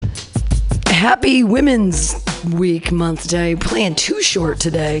happy Women's Week month day. Playing Too Short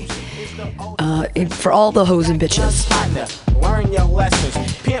today. For all the hoes and bitches.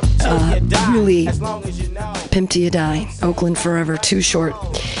 Really, pimp till you die. Oakland forever. Too Short.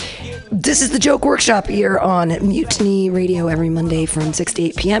 This is the Joke Workshop here on Mutiny Radio every Monday from 6 to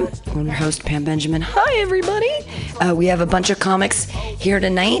 8 p.m. I'm your host, Pam Benjamin. Hi, everybody. We have a bunch of comics here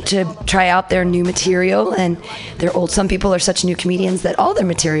tonight to try out their new material, and they're old. Some people are such new comedians that all their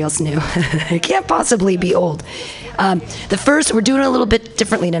material's new. It can't possibly be old. We're doing it a little bit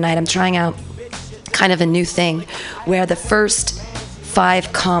differently tonight. I'm trying out kind of a new thing where the first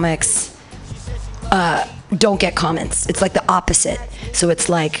 5 comics don't get comments. It's like the opposite. So it's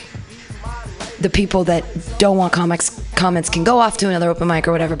like the people that don't want comments can go off to another open mic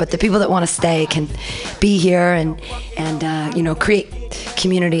or whatever, but the people that want to stay can be here and create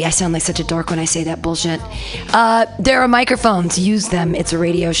community. I sound like such a dork when I say that bullshit. There are microphones. Use them. It's a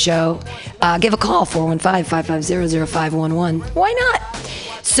radio show. Give a call, 415-550-0511. Why not?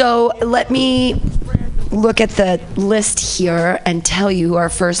 So let me look at the list here and tell you who our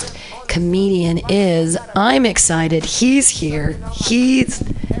first comedian is. I'm excited. He's here. He's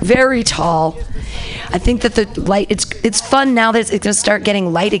very tall. I think that the light, it's fun now that it's going to start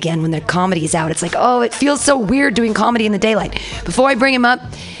getting light again when the comedy's out. It's like, oh, it feels so weird doing comedy in the daylight. Before I bring him up,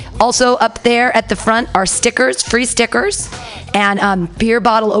 also up there at the front are stickers, free stickers, and beer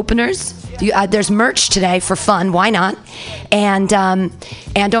bottle openers. There's merch today for fun. Why not? And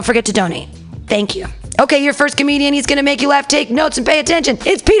don't forget to donate. Thank you. Okay, your first comedian. He's going to make you laugh, take notes, and pay attention.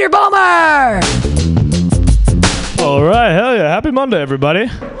 It's Peter Bomer! All right, hell yeah. Happy Monday,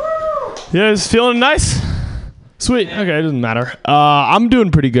 everybody. You guys feeling nice? Sweet. Okay, it doesn't matter. I'm doing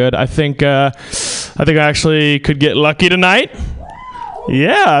pretty good. I think I actually could get lucky tonight.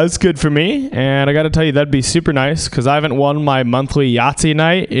 Yeah, it's good for me. And I got to tell you, that'd be super nice because I haven't won my monthly Yahtzee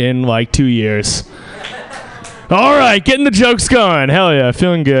night in like 2 years. All right, getting the jokes going. Hell yeah,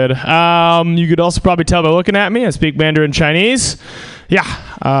 feeling good. You could also probably tell by looking at me, I speak Mandarin Chinese. Yeah,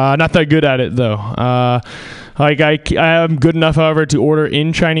 not that good at it, though. I am good enough, however, to order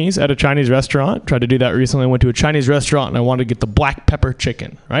in Chinese at a Chinese restaurant. Tried to do that recently. I went to a Chinese restaurant, and I wanted to get the black pepper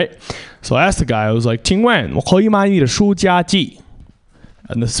chicken, right? So I asked the guy, I was like, 请问我可以买你的书家记?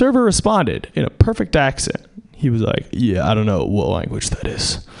 And the server responded in a perfect accent. He was like, yeah, I don't know what language that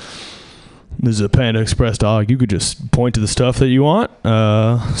is. This is a Panda Express, dog. You could just point to the stuff that you want.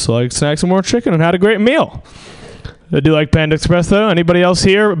 So I snacked some more chicken and had a great meal. I do like Panda Express, though. Anybody else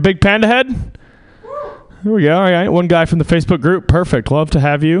here? Big Panda head? Here we go. All right. One guy from the Facebook group. Perfect. Love to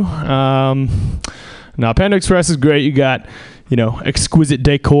have you. Now, Panda Express is great. You got, exquisite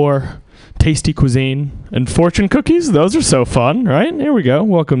decor, tasty cuisine, and fortune cookies. Those are so fun, right? Here we go.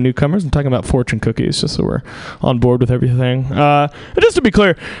 Welcome, newcomers. I'm talking about fortune cookies, just so we're on board with everything. Just to be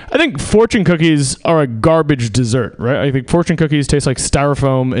clear, I think fortune cookies are a garbage dessert, right? I think fortune cookies taste like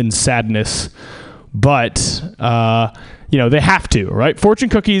styrofoam and sadness, but they have to, right? Fortune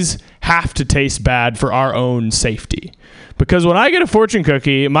cookies have to taste bad for our own safety. Because when I get a fortune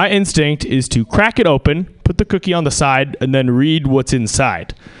cookie, my instinct is to crack it open, put the cookie on the side, and then read what's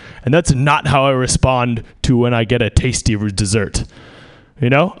inside. And that's not how I respond to when I get a tasty dessert.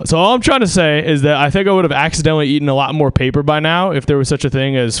 So all I'm trying to say is that I think I would have accidentally eaten a lot more paper by now if there was such a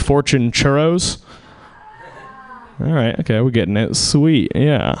thing as fortune churros. All right, okay, we're getting it. Sweet,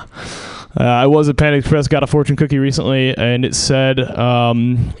 yeah. I was at Panda Express, got a fortune cookie recently, and it said,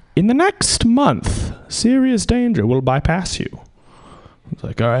 in the next month, serious danger will bypass you. I was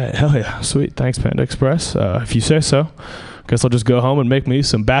like, all right, hell yeah, sweet, thanks Panda Express. If you say so. Guess I'll just go home and make me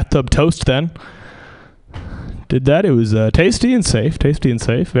some bathtub toast then. Did that. It was tasty and safe,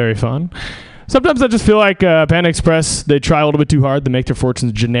 very fun. Sometimes I just feel like Panda Express, they try a little bit too hard. They make their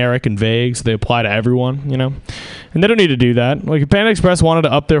fortunes generic and vague, so they apply to everyone, And they don't need to do that. Like, if Panda Express wanted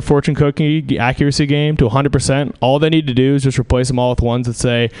to up their fortune cookie accuracy game to 100%, all they need to do is just replace them all with ones that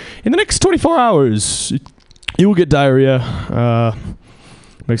say, in the next 24 hours, you will get diarrhea.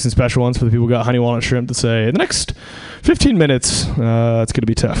 Make some special ones for the people who got honey walnut shrimp that say, in the next 15 minutes, it's going to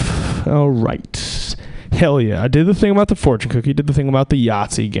be tough. All right. Hell yeah. I did the thing about the fortune cookie, did the thing about the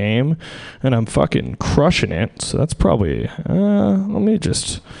Yahtzee game, and I'm fucking crushing it. So that's probably,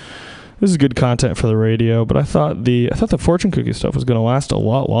 this is good content for the radio, but I thought the fortune cookie stuff was going to last a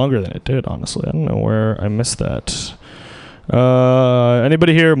lot longer than it did, honestly. I don't know where I missed that.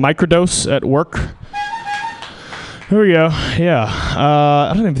 Anybody here microdose at work? Here we go. Yeah.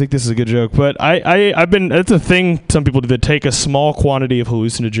 I don't even think this is a good joke, but I've been. It's a thing some people do. That take a small quantity of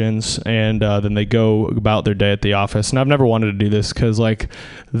hallucinogens and then they go about their day at the office. And I've never wanted to do this because, like,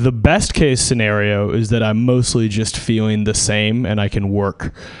 the best case scenario is that I'm mostly just feeling the same and I can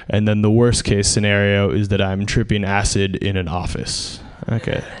work. And then the worst case scenario is that I'm tripping acid in an office.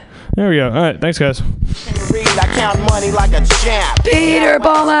 Okay. There we go. All right. Thanks, guys. I count money like a champ. Peter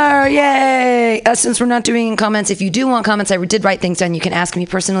Palmer, yay! Since we're not doing comments, if you do want comments, I did write things down. You can ask me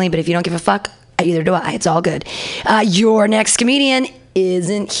personally, but if you don't give a fuck, either do I. It's all good. Your next comedian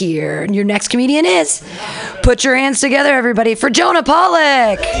isn't here. Your next comedian is. Put your hands together, everybody, for Jonah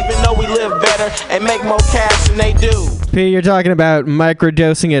Pollock. Even though we live better and make more cash than they do. P, you're talking about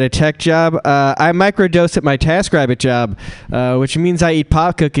microdosing at a tech job. I microdose at my TaskRabbit job, which means I eat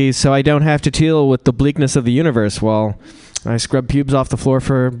pop cookies so I don't have to deal with the bleakness of the universe while I scrub pubes off the floor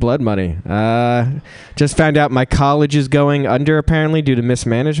for blood money. Just found out my college is going under, apparently, due to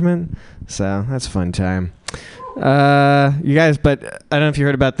mismanagement. So that's a fun time. You guys, but I don't know if you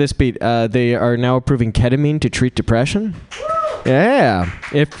heard about this, Pete. They are now approving ketamine to treat depression. Yeah.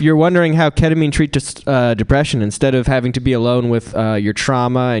 If you're wondering how ketamine treats depression, instead of having to be alone with your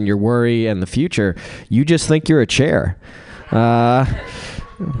trauma and your worry and the future, you just think you're a chair.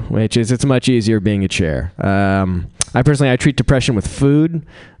 Which is, it's much easier being a chair. I treat depression with food.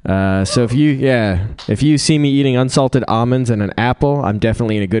 So if you see me eating unsalted almonds and an apple, I'm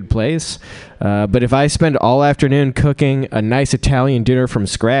definitely in a good place. But if I spend all afternoon cooking a nice Italian dinner from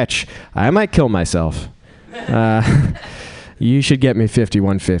scratch, I might kill myself. You should get me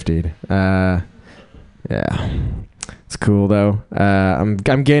 5150'd. Yeah. It's cool, though.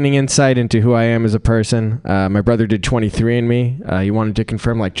 I'm gaining insight into who I am as a person. My brother did 23andMe. He wanted to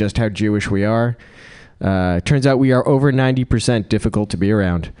confirm, like, just how Jewish we are. Turns out we are over 90% difficult to be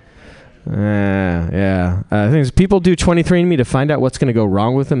around. Yeah. The thing is, people do 23andMe to find out what's going to go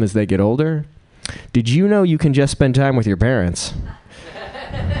wrong with them as they get older. Did you know you can just spend time with your parents?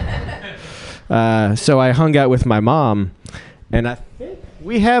 So I hung out with my mom, and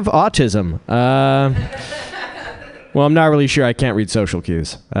we have autism. Well, I'm not really sure. I can't read social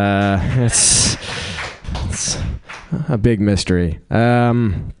cues. It's a big mystery.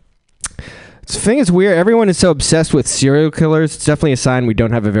 The thing is weird. Everyone is so obsessed with serial killers. It's definitely a sign we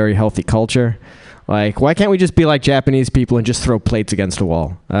don't have a very healthy culture. Like, why can't we just be like Japanese people and just throw plates against a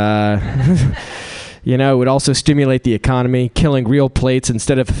wall? You know, it would also stimulate the economy, killing real plates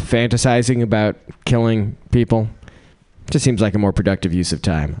instead of fantasizing about killing people. Just seems like a more productive use of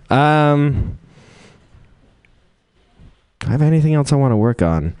time. I have anything else I want to work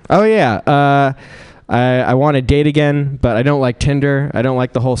on? Oh, yeah. I want to date again, but I don't like Tinder. I don't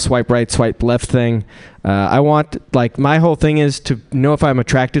like the whole swipe right, swipe left thing. I want, like, my whole thing is to know if I'm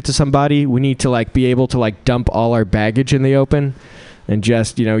attracted to somebody. We need to, like, be able to, like, dump all our baggage in the open and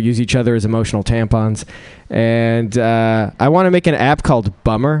just, you know, use each other as emotional tampons. And I want to make an app called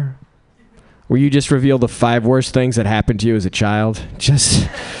Bummer, where you just reveal the 5 worst things that happened to you as a child.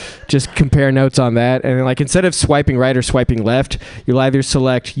 Just compare notes on that. And, like, instead of swiping right or swiping left, you'll either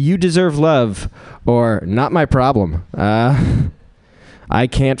select "You deserve love" or "Not my problem. I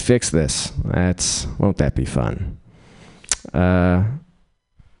can't fix this." Won't that be fun?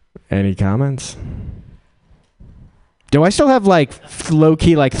 Any comments? Do I still have, like,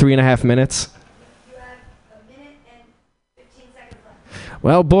 low-key, like, 3.5 minutes? You have 1 minute and 15 seconds left.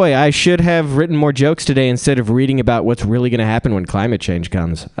 Well, boy, I should have written more jokes today instead of reading about what's really going to happen when climate change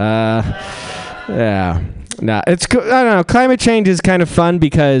comes. Yeah. Nah, it's cool. I don't know. Climate change is kind of fun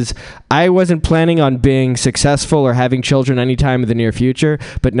because I wasn't planning on being successful or having children anytime in the near future,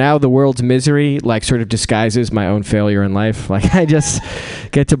 but now the world's misery, like, sort of disguises my own failure in life. Like, I just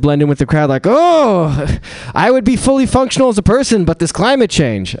get to blend in with the crowd like, oh, I would be fully functional as a person, but this climate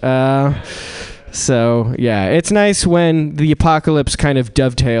change. So, yeah, it's nice when the apocalypse kind of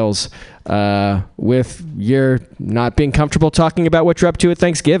dovetails with your not being comfortable talking about what you're up to at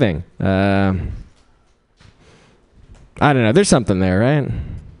Thanksgiving. I don't know. There's something there, right?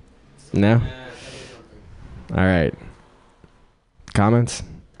 No? All right. Comments?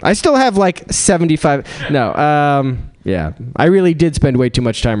 I still have, like, 75... No, yeah. I really did spend way too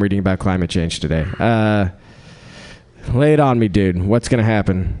much time reading about climate change today. Lay it on me, dude. What's going to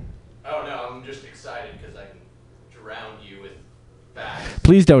happen? Oh, no, I'm just excited because I can drown you with facts.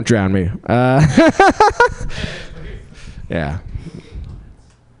 Please don't drown me. Yeah.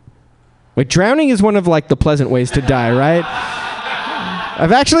 Wait, drowning is one of, like, the pleasant ways to die, right?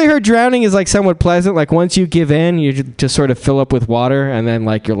 I've actually heard drowning is, like, somewhat pleasant. Like, once you give in, you just sort of fill up with water, and then,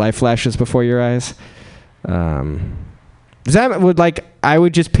 like, your life flashes before your eyes. I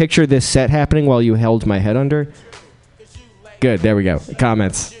would just picture this set happening while you held my head under. good. There we go.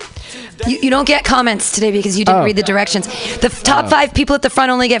 Comments. You don't get comments today because you didn't read the directions. The top 5 people at the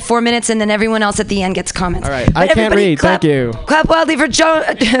front only get 4 minutes, and then everyone else at the end gets comments. All right. I can't read. Thank you. Clap wildly for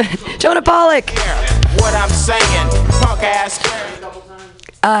Jonah Pollock. What I'm saying, punk ass.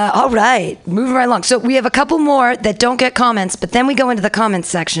 All right, moving right along. So we have a couple more that don't get comments, but then we go into the comments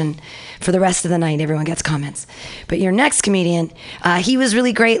section for the rest of the night. Everyone gets comments. But your next comedian, he was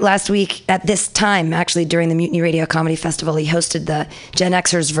really great last week at this time, actually, during the Mutiny Radio Comedy Festival. He hosted the Gen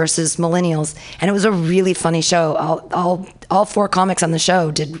Xers versus Millennials, and it was a really funny show. All 4 comics on the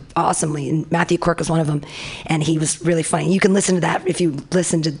show did awesomely, and Matthew Quirk was one of them, and he was really funny. You can listen to that if you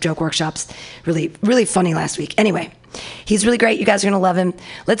listen to Joke Workshops. Really, really funny last week. Anyway. He's really great. You guys are going to love him.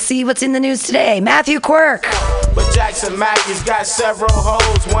 Let's see what's in the news today. Matthew Quirk. But Jackson Mackey's got several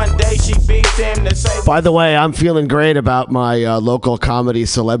hoes. One day she beats him to say. By the way, I'm feeling great about my local comedy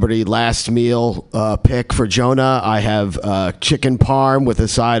celebrity last meal pick for Jonah. I have chicken parm with a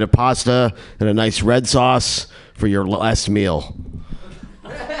side of pasta and a nice red sauce for your last meal.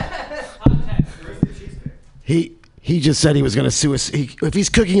 He just said he was going to suicide. If he's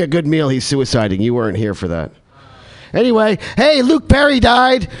cooking a good meal, he's suiciding. You weren't here for that. Anyway, hey, Luke Perry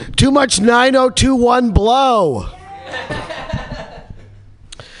died. Too much 9021 blow.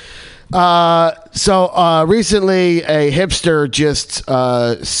 So recently, a hipster just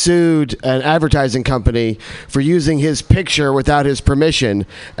sued an advertising company for using his picture without his permission.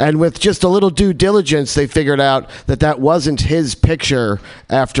 And with just a little due diligence, they figured out that that wasn't his picture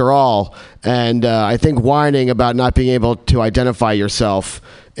after all. And I think whining about not being able to identify yourself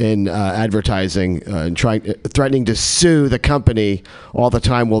in advertising and threatening to sue the company all the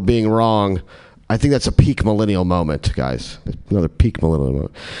time while being wrong. I think that's a peak millennial moment, guys. Another peak millennial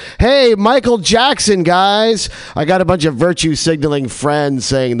moment. Hey, Michael Jackson, guys. I got a bunch of virtue signaling friends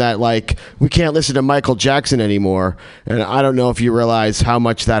saying that, like, we can't listen to Michael Jackson anymore. And I don't know if you realize how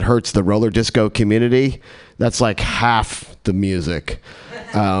much that hurts the roller disco community. That's like half the music.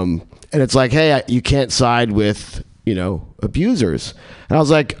 And it's like, hey, you can't side with, abusers. And I was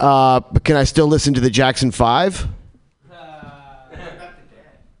like, but can I still listen to the Jackson 5?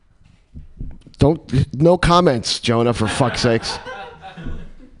 No comments, Jonah, for fuck's sakes.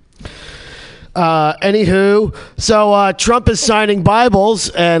 Anywho, so Trump is signing Bibles,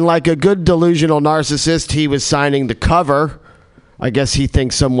 and like a good delusional narcissist, he was signing the cover. I guess he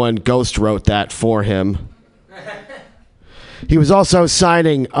thinks someone ghost wrote that for him. He was also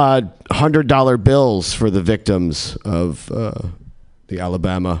signing $100 bills for the victims of the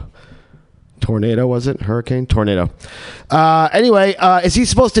Alabama tornado, was it? Hurricane? Tornado. Anyway, is he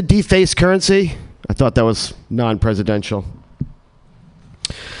supposed to deface currency? I thought that was non-presidential.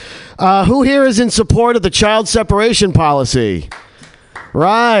 Who here is in support of the child separation policy?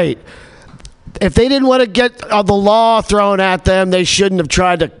 Right. If they didn't want to get the law thrown at them, they shouldn't have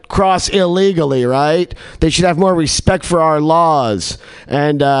tried to cross illegally, right? They should have more respect for our laws.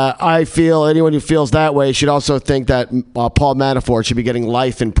 And I feel anyone who feels that way should also think that Paul Manafort should be getting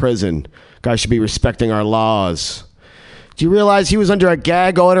life in prison. Guys should be respecting our laws. Do you realize he was under a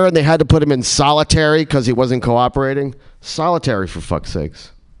gag order and they had to put him in solitary because he wasn't cooperating? Solitary, for fuck's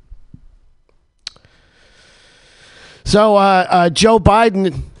sakes. So Joe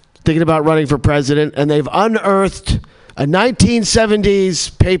Biden thinking about running for president, and they've unearthed a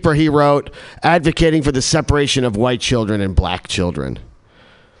 1970s paper he wrote advocating for the separation of white children and black children.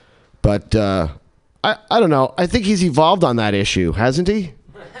 But I don't know. I think he's evolved on that issue, hasn't he?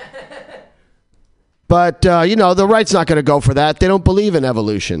 But, the right's not going to go for that. They don't believe in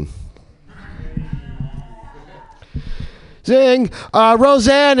evolution. Zing.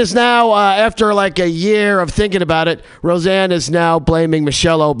 Roseanne is now, after like a year of thinking about it, Roseanne is now blaming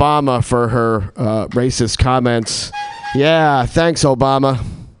Michelle Obama for her racist comments. Yeah, thanks, Obama.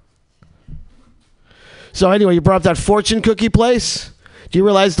 So anyway, you brought up that fortune cookie place. Do you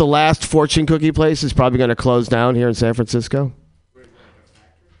realize the last fortune cookie place is probably going to close down here in San Francisco?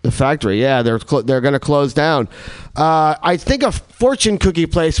 The factory, yeah, they're going to close down. I think a fortune cookie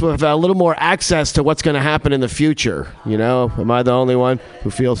place will have a little more access to what's going to happen in the future. Am I the only one who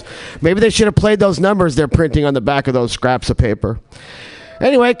feels? Maybe they should have played those numbers they're printing on the back of those scraps of paper.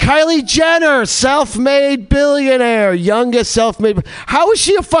 Anyway, Kylie Jenner, self-made billionaire, youngest self-made. How is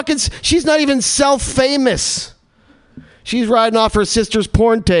she she's not even self-famous. She's riding off her sister's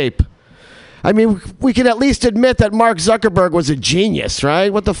porn tape. I mean, we can at least admit that Mark Zuckerberg was a genius,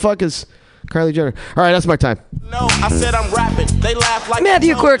 right? What the fuck is Kylie Jenner? All right, that's my time. No, I said I'm rapping. They laugh like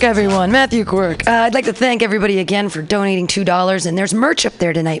Matthew Quirk, everyone. Matthew Quirk. I'd like to thank everybody again for donating $2. And there's merch up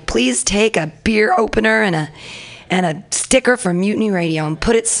there tonight. Please take a beer opener and a sticker from Mutiny Radio and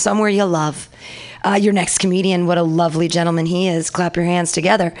put it somewhere you love. Your next comedian, what a lovely gentleman he is. Clap your hands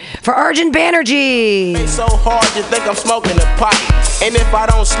together for Arjun Banerjee. It's so hard to think I'm smoking a pot. And if I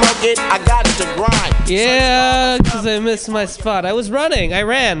don't smoke it, I got to grind. Yeah, because I missed my spot. I was running. I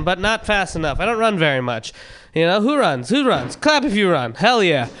ran, but not fast enough. I don't run very much. You know, who runs? Who runs? Clap if you run. Hell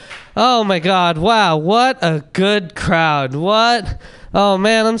yeah. Oh my God. Wow. What a good crowd. What? Oh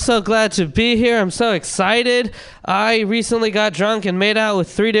man, I'm so glad to be here. I'm so excited. I recently got drunk and made out with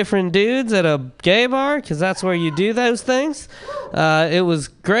 3 different dudes at a gay bar, because that's where you do those things. It was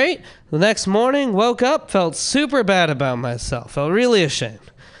great. The next morning, woke up, felt super bad about myself. Felt really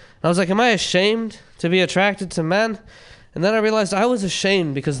ashamed. I was like, am I ashamed to be attracted to men? And then I realized I was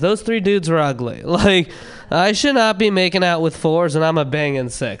ashamed because those 3 dudes were ugly. Like, I should not be making out with 4s and I'm a banging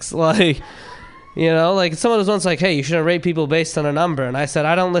 6. Like, you know, like someone was once like, hey, you shouldn't rate people based on a number. And I said,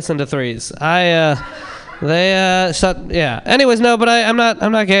 I don't listen to 3s. Yeah. Anyways, no, but I'm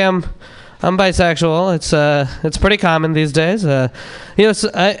not gay. I'm bisexual. It's pretty common these days. And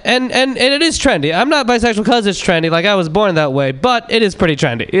it is trendy. I'm not bisexual because it's trendy. Like I was born that way, but it is pretty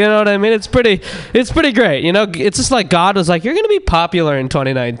trendy. You know what I mean? It's pretty great. You know, it's just like God was like, you're gonna be popular in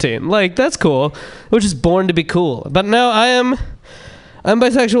 2019. Like that's cool. We're just born to be cool. But no, I'm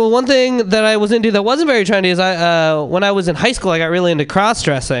bisexual. One thing that I was into that wasn't very trendy is when I was in high school, I got really into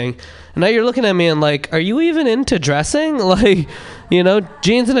cross-dressing. And now you're looking at me and like, are you even into dressing? Like, you know,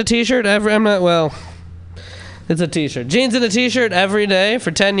 jeans and a t-shirt it's a t-shirt. Jeans and a t-shirt every day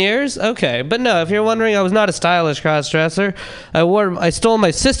for 10 years? Okay. But no, if you're wondering, I was not a stylish cross-dresser. I stole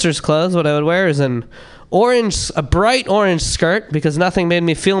my sister's clothes. What I would wear is a bright orange skirt, because nothing made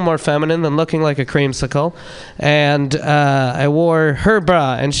me feel more feminine than looking like a creamsicle. And I wore her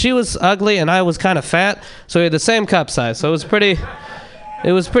bra, and she was ugly and I was kind of fat, so we had the same cup size. So it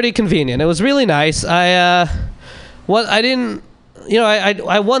was pretty convenient. It was really nice. I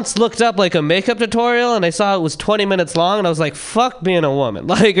once looked up like a makeup tutorial and I saw it was 20 minutes long and I was like, fuck being a woman.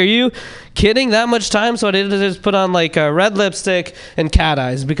 Like, are you kidding? That much time? So I did just put on like a red lipstick and cat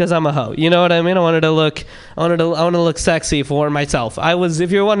eyes because I'm a hoe. You know what I mean? I wanted to look sexy for myself. If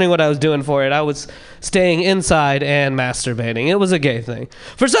you're wondering what I was doing for it, I was staying inside and masturbating. It was a gay thing.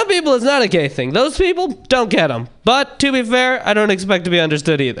 For some people, it's not a gay thing. Those people don't get them. But to be fair, I don't expect to be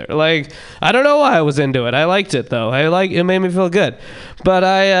understood either. Like, I don't know why I was into it. I liked it though. It made me feel good. But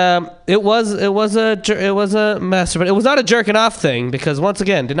it was a masturbate. It was not a jerking off thing because once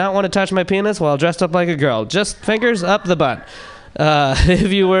again, did not want to touch my penis while dressed up like a girl. Just fingers up the butt.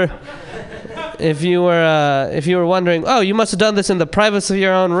 If you were wondering, oh, you must have done this in the privacy of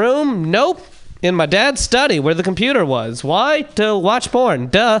your own room. Nope. In my dad's study where the computer was. Why? To watch porn.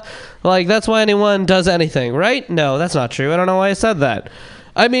 Duh. Like, that's why anyone does anything, right? No, that's not true. I don't know why I said that.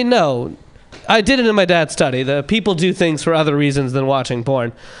 I mean, no. I did it in my dad's study. The people do things for other reasons than watching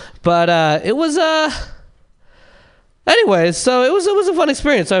porn. But it was anyways, so it was a fun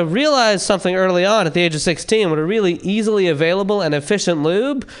experience. I realized something early on at the age of 16, what a really easily available and efficient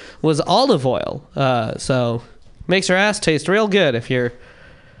lube was olive oil. So makes your ass taste real good if you're...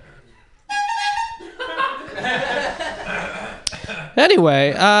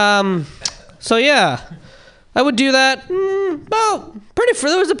 Anyway, so yeah, I would do that.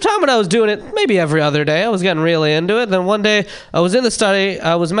 There was a time when I was doing it maybe every other day. I was getting really into it. Then one day I was in the study.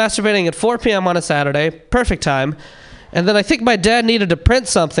 I was masturbating at 4 p.m. on a Saturday. Perfect time. And then I think my dad needed to print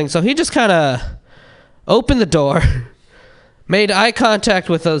something, so he just kind of opened the door, made eye contact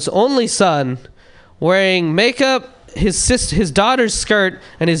with his only son, wearing makeup, his daughter's skirt,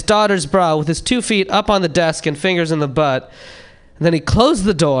 and his daughter's bra, with his 2 feet up on the desk and fingers in the butt. And then he closed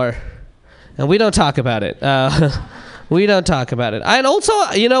the door, and we don't talk about it. We don't talk about it. And also,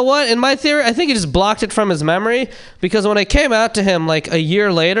 you know what? In my theory, I think he just blocked it from his memory, because when I came out to him like a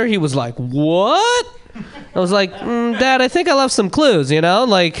year later, he was like, what? I was like, Dad, I think I left some clues, you know?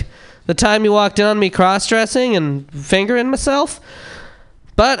 Like the time you walked in on me cross-dressing and fingering myself.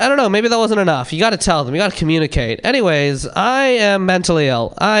 But I don't know, maybe that wasn't enough. You got to tell them. You got to communicate. Anyways, I am mentally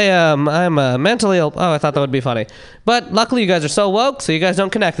ill. I'm mentally ill. Oh, I thought that would be funny. But luckily you guys are so woke, so you guys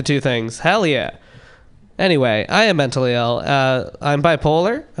don't connect the two things. Hell yeah. Anyway, I am mentally ill. I'm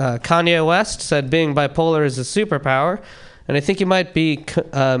bipolar. Kanye West said being bipolar is a superpower. And I think you might be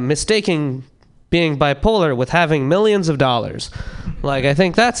mistaking being bipolar with having millions of dollars. Like, I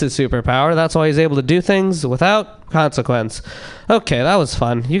think that's his superpower. That's why he's able to do things without consequence. Okay, that was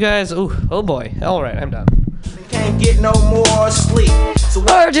fun. You guys, oh boy. All right, I'm done. Can't get no more sleep. So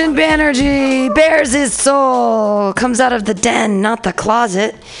Arjun Banerjee bears his soul, comes out of the den, not the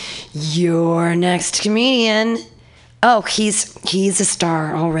closet. Your next comedian. Oh, he's a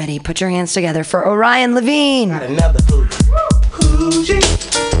star already. Put your hands together for Orion Levine. Another Hoogie.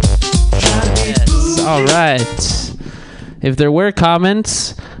 All right. If there were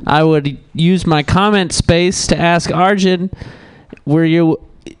comments, I would use my comment space to ask Arjun, were you...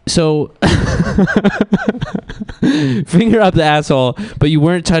 So, finger up the asshole, but you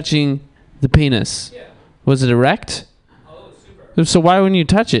weren't touching the penis. Yeah. Was it erect? Oh, it was super. So why wouldn't you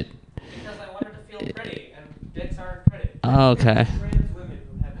touch it? Because I wanted to feel pretty, and dicks aren't pretty. Oh, okay.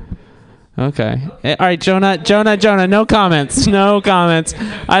 Okay. All right, Jonah, no comments. No comments.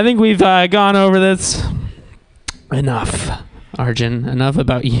 I think we've gone over this. Enough, Arjun. Enough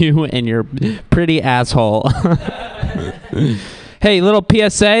about you and your pretty asshole. Hey, little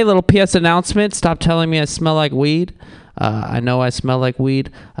PS announcement. Stop telling me I smell like weed. I know I smell like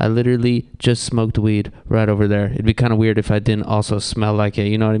weed. I literally just smoked weed right over there. It'd be kind of weird if I didn't also smell like it.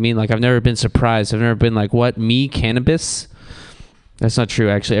 You know what I mean? Like, I've never been surprised. I've never been like, what, me, cannabis? That's not true,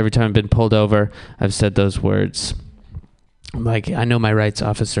 actually. Every time I've been pulled over, I've said those words. I'm like, I know my rights,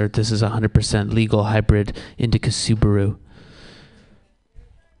 officer. This is 100% legal hybrid indica Subaru.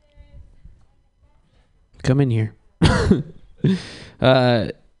 Come in here.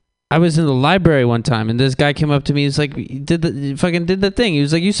 I was in the library one time, and this guy came up to me. He's like, did the thing. He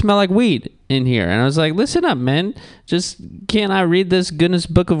was like, you smell like weed in here. And I was like, listen up, man. Just can't I read this Guinness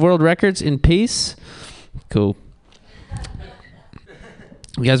Book of World Records in peace? Cool.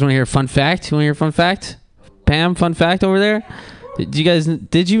 You guys want to hear a fun fact? You want to hear a fun fact? Pam, fun fact over there?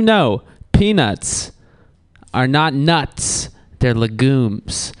 Did you know peanuts are not nuts? They're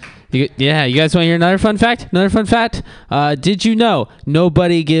legumes. You guys want to hear another fun fact? Did you know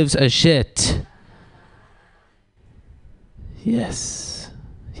nobody gives a shit? Yes,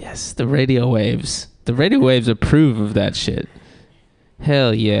 the radio waves. The radio waves approve of that shit.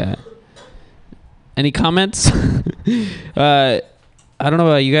 Hell yeah. Any comments? I don't know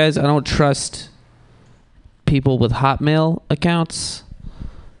about you guys. I don't trust people with Hotmail accounts.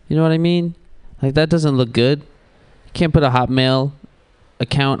 You know what I mean? Like, that doesn't look good. You can't put a Hotmail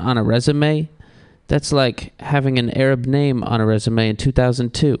account on a resume. That's like having an Arab name on a resume in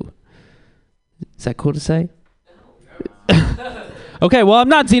 2002. Is that cool to say? Okay, well, I'm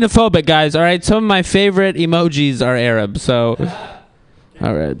not xenophobic, guys. All right, some of my favorite emojis are Arab, so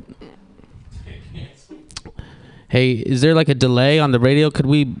all right. Hey, is there like a delay on the radio? Could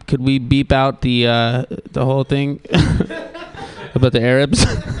we beep out the whole thing about the Arabs?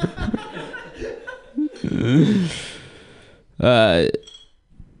 I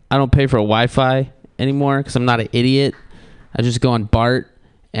don't pay for Wi-Fi anymore because I'm not an idiot. I just go on BART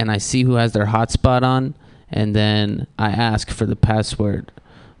and I see who has their hotspot on, and then I ask for the password.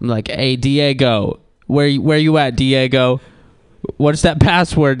 I'm like, hey, Diego, where you at, Diego? What's that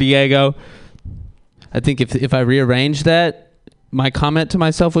password, Diego? I think if I rearrange that, my comment to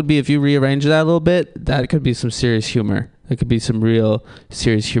myself would be, if you rearrange that a little bit, that could be some serious humor. That could be some real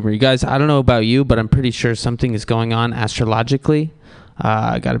serious humor. You guys, I don't know about you, but I'm pretty sure something is going on astrologically.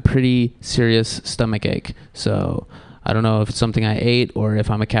 I got a pretty serious stomach ache. So I don't know if it's something I ate or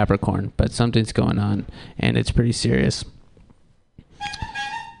if I'm a Capricorn, but something's going on, and it's pretty serious.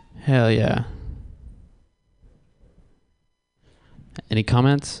 Hell yeah. Any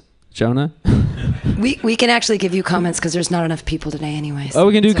comments? Jonah? We can actually give you comments because there's not enough people today anyways. Oh,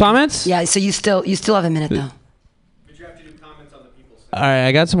 we can do comments? Yeah, so you still have a minute though. But you have to do comments on the people's side. All right,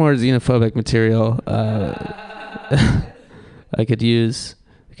 I got some more xenophobic material I could use.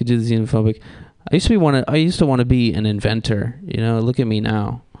 I could do the xenophobic. I used to want to be an inventor. You know, look at me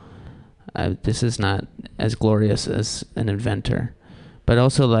now. This is not as glorious as an inventor. But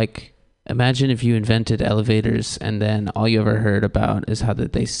also, like, imagine if you invented elevators and then all you ever heard about is how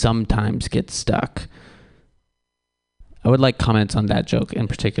that they sometimes get stuck. I would like comments on that joke in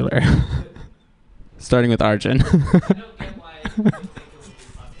particular. Starting with Arjun. I don't get why you think it would be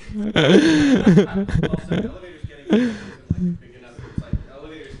funny. Also, elevators getting big enough. It's like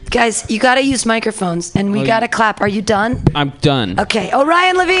elevators. Guys, you got to use microphones, and we got to clap. Are you done? I'm done. Okay.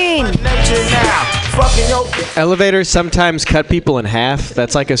 Orion Levine. Elevators sometimes cut people in half.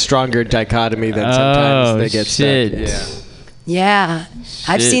 That's like a stronger dichotomy than sometimes they get shit. stuck. Yeah.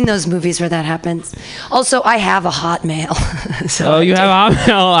 I've seen those movies where that happens. Also, I have a Hotmail. So you have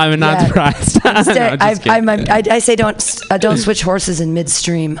Hotmail? I'm not surprised. I say don't switch horses in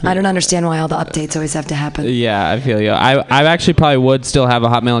midstream. I don't understand why all the updates always have to happen. Yeah, I feel you. I actually probably would still have a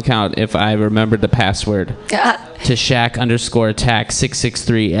Hotmail account if I remembered the password to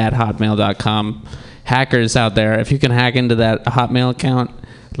Shaq_attack663@hotmail.com. Hackers out there, if you can hack into that Hotmail account,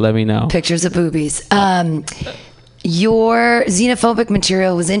 let me know. Pictures of boobies. Your xenophobic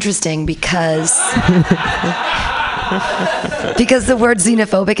material was interesting because the word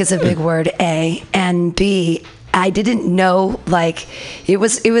xenophobic is a big word, A, and B, I didn't know, like, it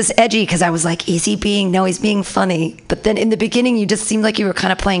was edgy because I was like, is he being, no, he's being funny. But then in the beginning, you just seemed like you were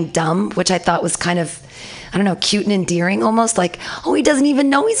kind of playing dumb, which I thought was kind of, I don't know, cute and endearing almost. Like, oh, he doesn't even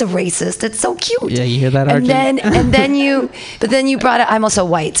know he's a racist. It's so cute. Yeah, you hear that, and Archie? then you brought out, I'm also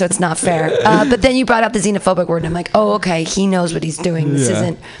white, so it's not fair. But then you brought out the xenophobic word, and I'm like, oh, okay, he knows what he's doing.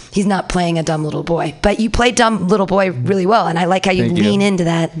 He's not playing a dumb little boy. But you play dumb little boy really well, and I like how you lean into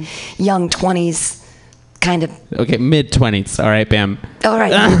that young 20s kind of. Okay, mid-20s. All right, Bam. All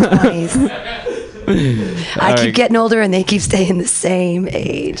right, mid-20s. I keep getting older and they keep staying the same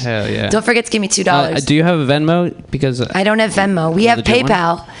age. Hell yeah. Don't forget to give me $2. Do you have a Venmo? Because I don't have Venmo. We have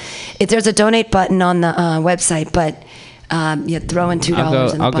PayPal. There's a donate button on the website, but throw in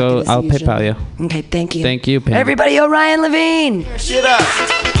 $2 in the bucket. I'll PayPal you. Okay, thank you. Thank you, Pam. Everybody, Orion Levine. Shit up.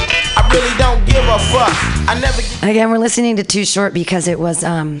 I really don't give a fuck. I never. Again, we're listening to Too Short because it was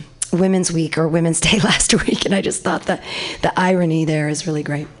Women's Week or Women's Day last week, and I just thought the irony there is really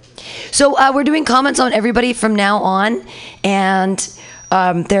great. So we're doing comments on everybody from now on, and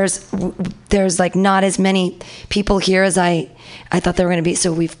there's like not as many people here as I thought there were going to be,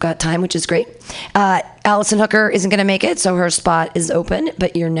 so we've got time, which is great. Allison Hooker isn't going to make it, so her spot is open,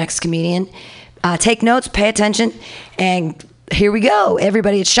 but your next comedian. Take notes, pay attention, and here we go.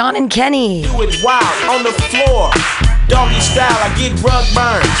 Everybody, it's Sean and Kenny. Do it wild on the floor. Doggy style, I get rug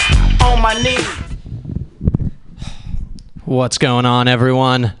burns on my knee. What's going on,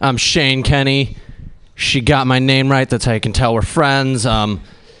 everyone? I'm Shane Kenny. She got my name right. That's how you can tell we're friends.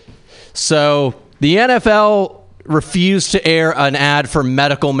 So the NFL refused to air an ad for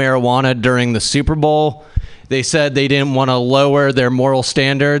medical marijuana during the Super Bowl. They said they didn't want to lower their moral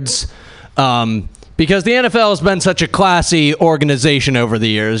standards because the NFL has been such a classy organization over the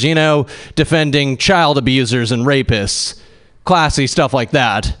years, you know, defending child abusers and rapists, classy stuff like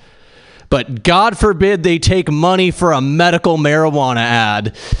that. But God forbid they take money for a medical marijuana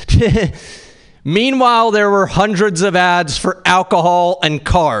ad. Meanwhile, there were hundreds of ads for alcohol and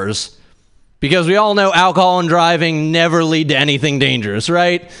cars. Because we all know alcohol and driving never lead to anything dangerous,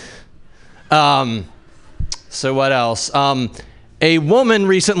 right? So what else? A woman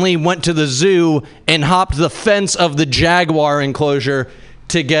recently went to the zoo and hopped the fence of the jaguar enclosure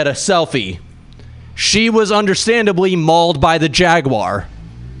to get a selfie. She was understandably mauled by the jaguar.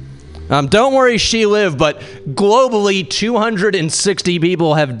 Don't worry, she lived, but globally, 260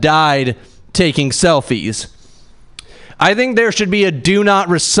 people have died taking selfies. I think there should be a do not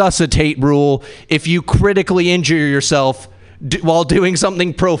resuscitate rule if you critically injure yourself while doing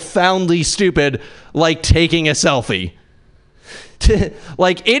something profoundly stupid like taking a selfie.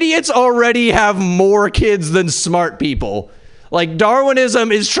 Like, idiots already have more kids than smart people. Like, Darwinism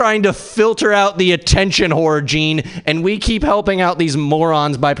is trying to filter out the attention whore gene, and we keep helping out these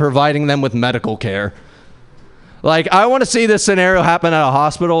morons by providing them with medical care. Like, I want to see this scenario happen at a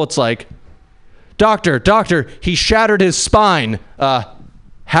hospital. It's like, Doctor, he shattered his spine.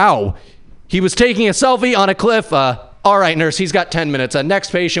 How? He was taking a selfie on a cliff. All right, nurse, he's got 10 minutes.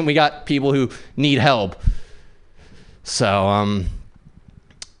 Next patient, we got people who need help. So,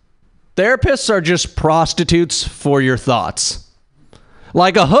 therapists are just prostitutes for your thoughts.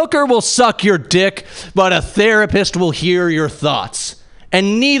 Like, a hooker will suck your dick, but a therapist will hear your thoughts.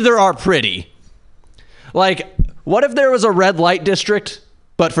 And neither are pretty. Like, what if there was a red light district,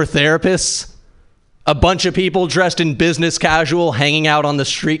 but for therapists? A bunch of people dressed in business casual hanging out on the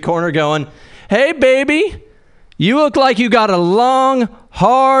street corner going, "Hey, baby, you look like you got a long,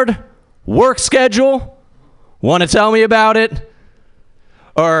 hard work schedule. Want to tell me about it?"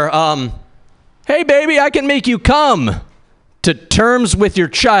 Or, "Hey, baby, I can make you come to terms with your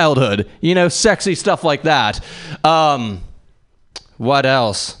childhood." You know, sexy stuff like that. What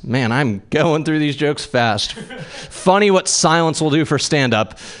else? Man, I'm going through these jokes fast. Funny what silence will do for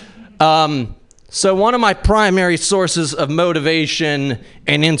stand-up. So one of my primary sources of motivation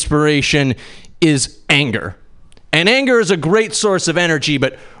and inspiration is anger. And anger is a great source of energy,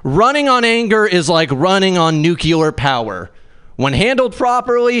 but running on anger is like running on nuclear power. When handled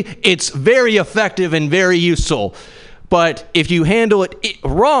properly, it's very effective and very useful. But if you handle it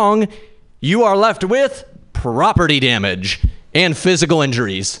wrong, you are left with property damage and physical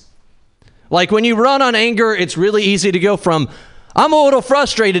injuries. Like, when you run on anger, it's really easy to go from, "I'm a little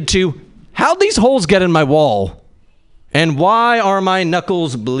frustrated," to, "How'd these holes get in my wall? And why are my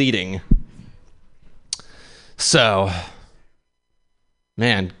knuckles bleeding?" So,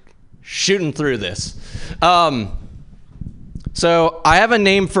 man, shooting through this. So I have a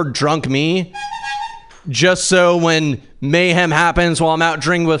name for drunk me, just so when mayhem happens while I'm out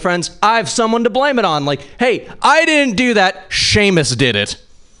drinking with friends, I have someone to blame it on. Like, "Hey, I didn't do that. Seamus did it."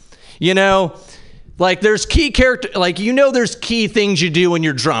 You know, Like, there's key character, like, there's key things you do when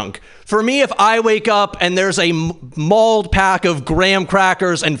you're drunk. For me, if I wake up and there's a mauled pack of graham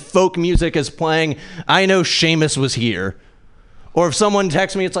crackers and folk music is playing, I know Seamus was here. Or if someone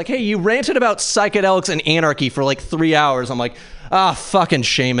texts me, it's like, hey, you ranted about psychedelics and anarchy for like 3 hours. I'm like, fucking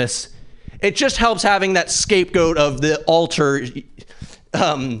Seamus. It just helps having that scapegoat of the alter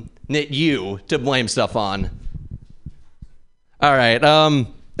you to blame stuff on. All right,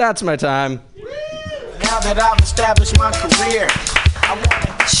 that's my time. Now that I've established my career,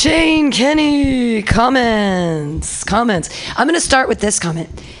 Shane Kenny, comments. I'm going to start with this comment.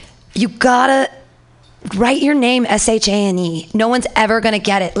 You gotta write your name S-H-A-N-E. No one's ever going to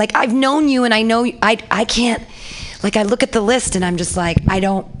get it. Like, I've known you and I know I can't, like, I look at the list and I'm just like,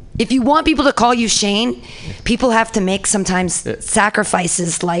 if you want people to call you Shane, people have to make sometimes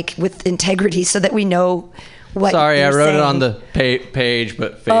sacrifices, like, with integrity so that we know what Sorry, I wrote saying. it on the page,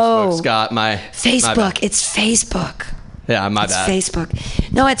 but Facebook's got my... Facebook. My It's Facebook. Yeah, my It's bad.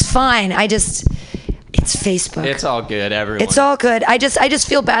 Facebook. No, it's fine. It's Facebook. It's all good, everyone. It's all good. I just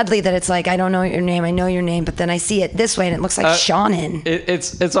feel badly that it's like, I don't know your name. I know your name, but then I see it this way and it looks like Shaunen.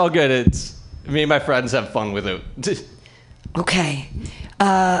 It's all good. It's me and my friends have fun with it. Okay.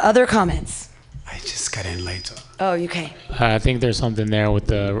 Other comments? I just got in later. Oh, okay. I think there's something there with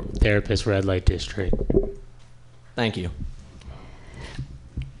the therapist red light district. Thank you.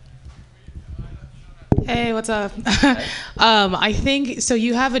 Hey, what's up? I think, so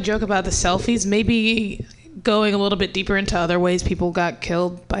you have a joke about the selfies, maybe going a little bit deeper into other ways people got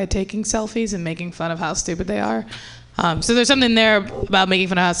killed by taking selfies and making fun of how stupid they are. So there's something there about making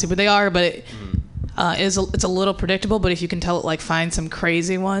fun of how stupid they are, but it's a little predictable, but if you can tell it, like, find some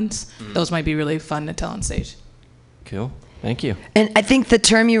crazy ones, those might be really fun to tell on stage. Cool. Thank you. And I think the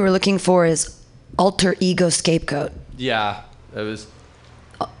term you were looking for is alter ego scapegoat. Yeah, it was...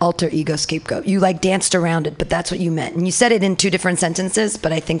 Alter ego scapegoat. You, like, danced around it, but that's what you meant. And you said it in two different sentences,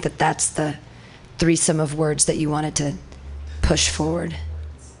 but I think that that's the threesome of words that you wanted to push forward.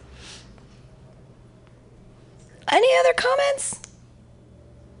 Any other comments?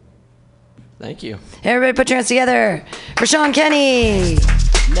 Thank you. Everybody put your hands together for Sean Kenny.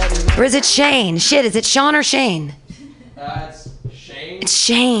 Or is it Shane? Shit, is it Sean or Shane? It's Shane. It's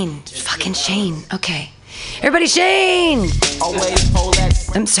Shane. It's fucking Shane. Okay. Everybody, Shane!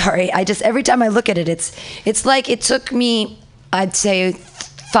 I'm sorry. Every time I look at it, it's like it took me, I'd say,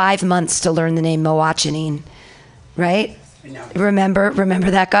 5 months to learn the name Moachinine, right? Remember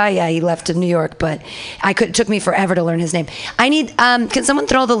that guy? Yeah, he left to New York, but it took me forever to learn his name. I need, can someone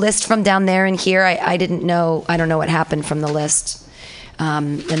throw the list from down there and here? I don't know what happened from the list.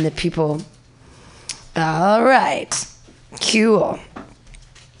 And the people, all right, cool.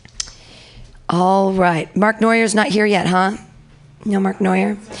 All right, Mark Neuer's not here yet, huh? No Mark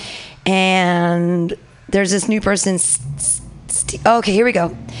Neuer. And there's this new person, okay, here we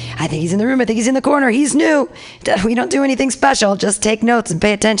go. I think he's in the room. I think he's in the corner. He's new. We don't do anything special. Just take notes and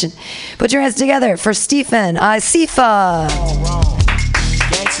pay attention. Put your hands together for Stephen Sifa.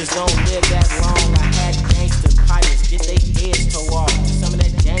 Gangsters don't live that long. I had gangster pilots get their heads tore off. Some of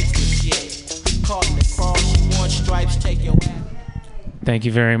that gangster shit. Caught in the cross, you want stripes, take your ass. Thank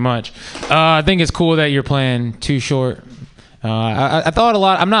you very much. I think it's cool that you're playing Too Short. I thought a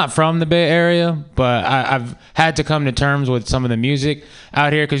lot. I'm not from the Bay Area, but I've had to come to terms with some of the music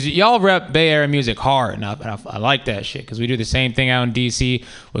out here because y'all rep Bay Area music hard, and I like that shit because we do the same thing out in DC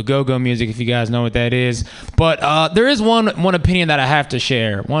with go-go music, if you guys know what that is. But there is one opinion that I have to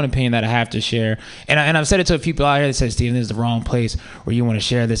share. And I've said it to a few people out here that said, Steven, this is the wrong place where you want to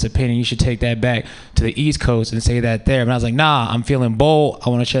share this opinion. You should take that back to the East Coast and say that there. But I was like, nah, I'm feeling bold. I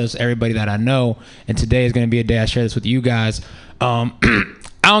want to share this with everybody that I know, and today is going to be a day I share this with you guys. I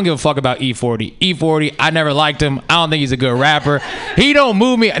don't give a fuck about E40. E40, I never liked him. I don't think he's a good rapper. He don't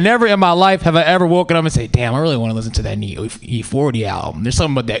move me. Never in my life have I ever woken up and say, damn, I really want to listen to that new E40 album. There's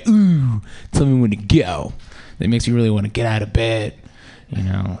something about that, tell me when to go. That makes me really want to get out of bed. You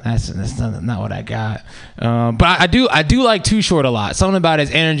know, that's not what I got. But I do like Too Short a lot. Something about his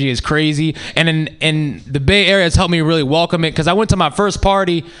energy is crazy. And in the Bay Area, it's helped me really welcome it because I went to my first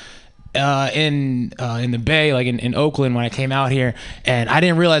party in the Bay, like in Oakland when I came out here, and I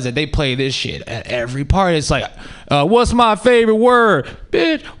didn't realize that they play this shit at every party. It's like, what's my favorite word?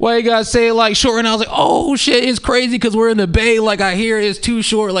 Bitch, why you gotta say it like short? And I was like, oh shit, it's crazy because we're in the Bay, like I hear it's Too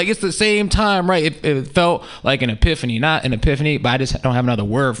Short, like it's the same time, right? It felt like an epiphany, not an epiphany, but I just don't have another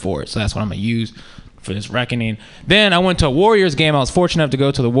word for it, so that's what I'm gonna use for this reckoning. Then I went to a Warriors game. I was fortunate enough to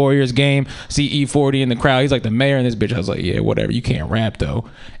go to the Warriors game, see E40 in the crowd. He's like the mayor in this bitch. I was like, yeah, whatever. You can't rap though.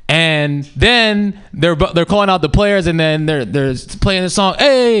 And then they're calling out the players, and then they're playing the song.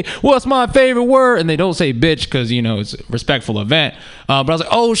 Hey, what's my favorite word? And they don't say bitch because it's a respectful event. But I was like,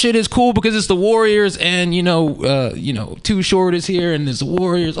 oh shit, it's cool because it's the Warriors, and Too Short is here, and it's the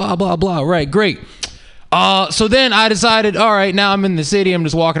Warriors. Blah blah blah. Right, great. So then I decided, all right, now I'm in the city. I'm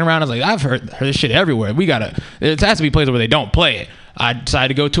just walking around. I was like, I've heard this shit everywhere. There has to be places where they don't play it. I decided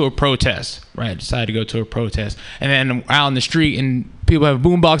to go to a protest, right? And then out in the street, and people have a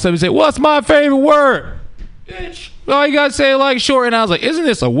boombox up and say, what's my favorite word? Bitch. All you got to say like short. And I was like, isn't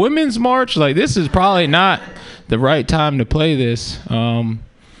this a women's march? Like, this is probably not the right time to play this.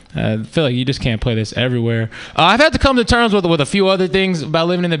 I feel like you just can't play this everywhere. I've had to come to terms with a few other things about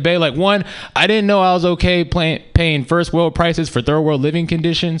living in the Bay. Like, one, I didn't know I was okay paying first world prices for third world living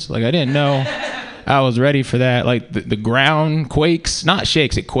conditions. Like, I didn't know I was ready for that. Like, the ground quakes, not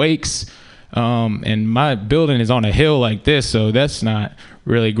shakes, it quakes. And my building is on a hill like this, so that's not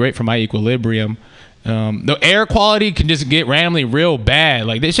really great for my equilibrium. The air quality can just get randomly real bad.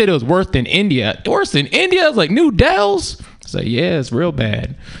 Like, they said it was worse than India. Worse than India? It's like New Dells? It's like, yeah, it's real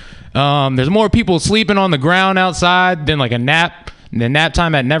bad. There's more people sleeping on the ground outside than like the nap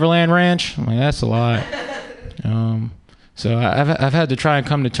time at Neverland Ranch. I'm like, that's a lot. So I've had to try and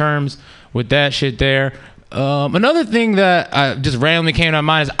come to terms with that shit there. Another thing that just randomly came to my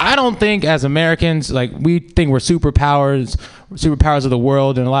mind is I don't think as Americans, like, we think we're superpowers of the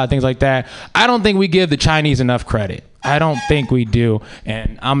world and a lot of things like that. I don't think we give the Chinese enough credit. I don't think we do.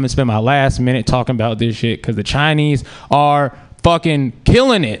 And I'm going to spend my last minute talking about this shit because the Chinese are fucking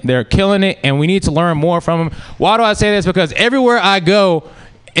killing it. They're killing it, and we need to learn more from them. Why do I say this? Because everywhere I go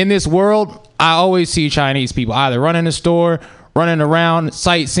in this world, I always see Chinese people either running the store, running around,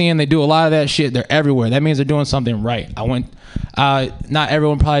 sightseeing. They do a lot of that shit. They're everywhere. That means they're doing something right. Not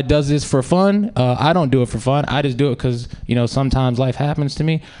everyone probably does this for fun. I don't do it for fun. I just do it because, sometimes life happens to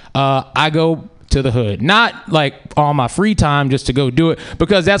me. I go to the hood, not like on my free time just to go do it,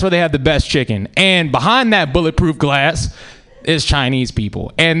 because that's where they have the best chicken. And behind that bulletproof glass is Chinese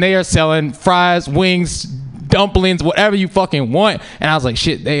people, and they are selling fries, wings, dumplings, whatever you fucking want. And I was like,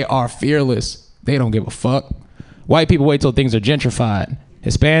 shit, they are fearless. They don't give a fuck. White people wait till things are gentrified.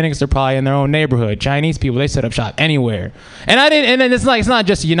 Hispanics, they're probably in their own neighborhood. Chinese people, they set up shop anywhere. And then it's not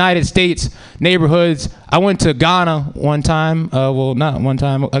just United States neighborhoods. I went to Ghana one time. Not one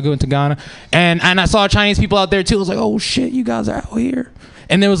time. I went to Ghana, and I saw Chinese people out there too. I was like, oh shit, you guys are out here.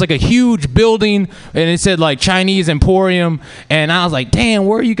 And there was like a huge building, and it said like Chinese Emporium. And I was like, damn,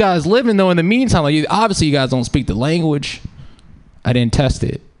 where are you guys living though? In the meantime, like, obviously you guys don't speak the language. I didn't test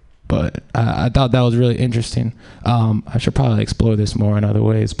it, but I thought that was really interesting. I should probably explore this more in other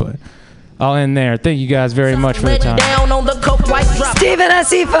ways, but I'll end there. Thank you guys very much for the time. Stephen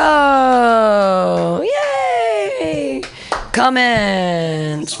Asifo! Yay!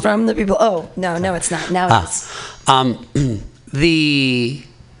 Comments from the people. Oh, no, it's not. Now it's.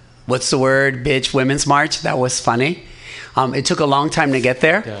 What's the word? Bitch Women's March. That was funny. It took a long time to get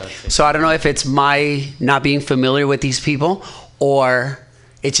there. So I don't know if it's my not being familiar with these people, or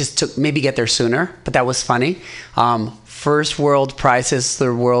it just took maybe get there sooner, but that was funny. First world prices,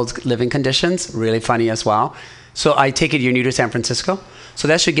 third world living conditions, really funny as well. So I take it you're new to San Francisco, so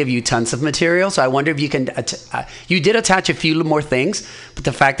that should give you tons of material. So I wonder if you can, you did attach a few more things, but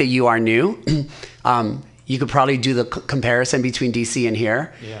the fact that you are new, you could probably do the comparison between DC and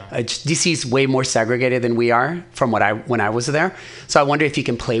here. Yeah. DC is way more segregated than we are from when I was there. So I wonder if you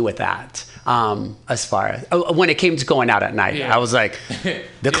can play with that. As far as when it came to going out at night, I was like,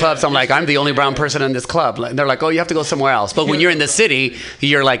 the clubs, I'm like, I'm the only brown person in this club. They're like, oh, you have to go somewhere else. But when you're in the city,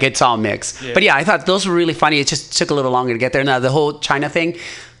 you're like, it's all mixed. But yeah, I thought those were really funny. It just took a little longer to get there. Now the whole China thing,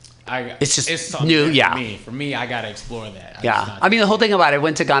 it's new. Yeah. For me, I gotta explore that. I mean, the whole thing about it, I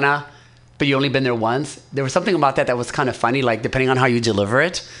went to Ghana, but you only been there once. There was something about that was kind of funny. Like, depending on how you deliver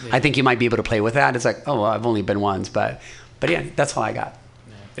it, I think you might be able to play with that. It's like, oh, well, I've only been once, but yeah, that's all I got.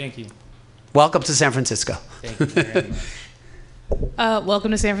 Yeah, thank you. Welcome to San Francisco. Thank you very much.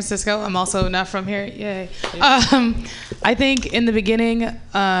 Welcome to San Francisco. I'm also not from here. Yay. I think in the beginning,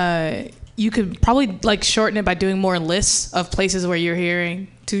 you could probably like shorten it by doing more lists of places where you're hearing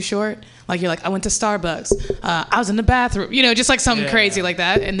Too Short. Like, you're like, I went to Starbucks. I was in the bathroom. Just like something crazy like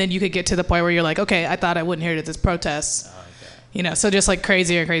that. And then you could get to the point where you're like, okay, I thought I wouldn't hear it at this protest. So just like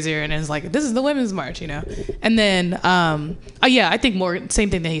crazier, and it's like, this is the Women's March, And then, I think more, same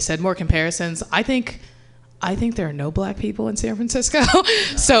thing that he said, more comparisons. I think there are no black people in San Francisco.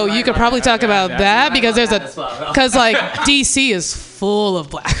 So you could probably talk about that because because like DC is full of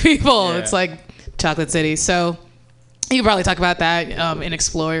black people. It's like Chocolate City. So you could probably talk about that and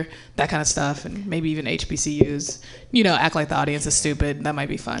explore that kind of stuff, and maybe even HBCUs. Act like the audience is stupid. That might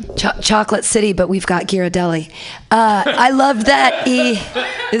be fun. Chocolate City, but we've got Ghirardelli. I love that.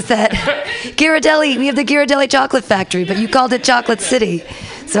 Is that Ghirardelli? We have the Ghirardelli Chocolate Factory, but you called it Chocolate City,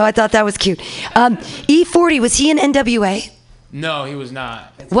 so I thought that was cute. E40, was he in NWA? No, he was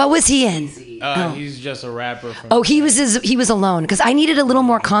not. What was he in? He's just a rapper. He was alone, because I needed a little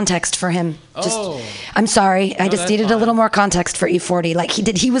more context for him. I'm sorry, I just needed a little more context for E40. Like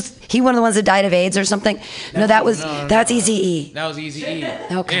he was one of the ones that died of AIDS or something? That's Eazy-E. That was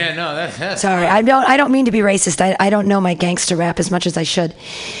Eazy-E. Okay. Yeah, no, that's sorry. I don't mean to be racist. I don't know my gangster rap as much as I should.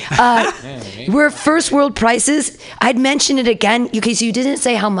 We're first world prices. I'd mention it again. Okay, so you didn't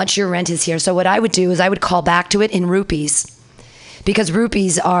say how much your rent is here. So what I would do is I would call back to it in rupees. Because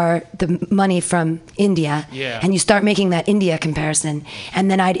rupees are the money from India, and you start making that India comparison, and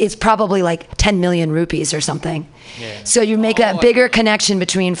then it's probably like 10 million rupees or something. Yeah. So you make that bigger connection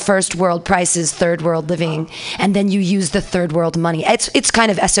between first world prices, third world living, and then you use the third world money. It's kind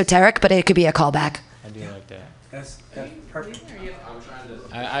of esoteric, but it could be a callback. I do like that. That's perfect.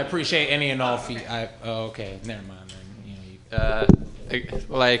 I appreciate any and all fees. Okay, never mind.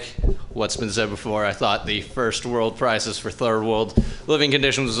 Like what's been said before, I thought the first world prices for third world living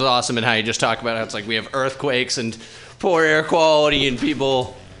conditions was awesome, and how you just talk about how it's like we have earthquakes and poor air quality and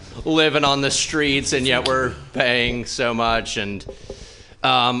people living on the streets, and yet we're paying so much. And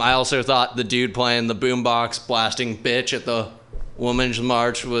I also thought the dude playing the boombox blasting bitch at the Women's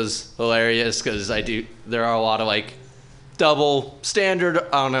March was hilarious, because there are a lot of like double standard,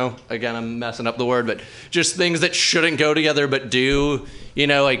 I don't know, again I'm messing up the word, but just things that shouldn't go together but do,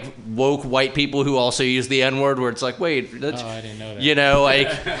 like woke white people who also use the N-word, where it's like, wait, that's, I didn't know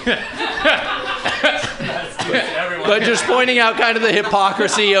that. But just pointing out kind of the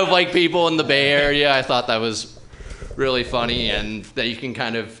hypocrisy of like people in the Bay Area. I thought that was really funny, and that you can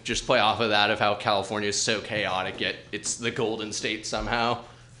kind of just play off of that, of how California is so chaotic, yet it's the Golden State somehow.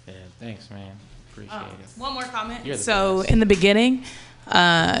 Yeah, thanks, man. Appreciate it. One more comment. So in the beginning,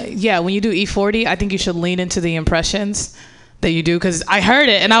 when you do E40, I think you should lean into the impressions that you do, because I heard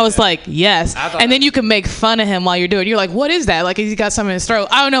it and I was like, yes. And then you can make fun of him while you're doing it. You're like, what is that? Like, he's got something in his throat.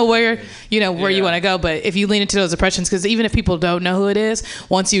 I don't know where you want to go, but if you lean into those impressions, because even if people don't know who it is,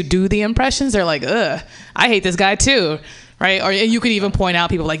 once you do the impressions, they're like, ugh, I hate this guy too, right? Or you could even point out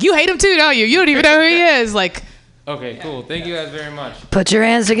people like, you hate him too, don't you? You don't even know who he is. Like. Okay, cool. Thank you guys very much. Put your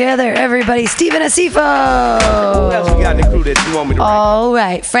hands together, everybody. Steven Asifo. Who else we got in the crew that you want me to rank? All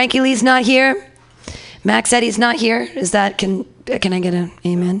right. Frankie Lee's not here. Max Eddie's not here. Can I get an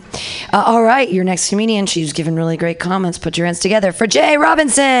amen? All right. Your next comedian. She's given really great comments. Put your hands together for Jay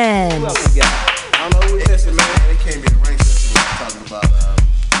Robinson. Who else we got? I don't know who this is, man. They can't be the rank system we're talking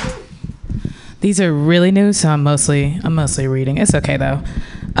about. These are really new, so I'm mostly reading. It's okay though.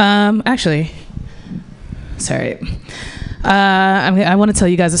 Actually. Sorry. I want to tell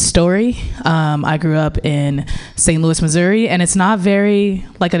you guys a story. I grew up in St. Louis, Missouri, and it's not a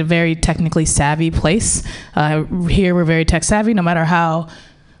very technically savvy place. Here we're very tech savvy. No matter how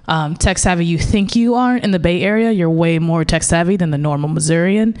tech savvy you think you are in the Bay Area, you're way more tech savvy than the normal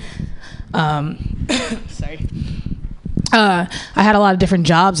Missourian. Sorry. I had a lot of different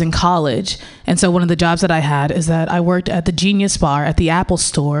jobs in college, and so one of the jobs that I had is that I worked at the Genius Bar at the Apple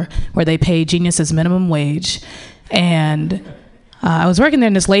Store, where they pay geniuses minimum wage. And I was working there,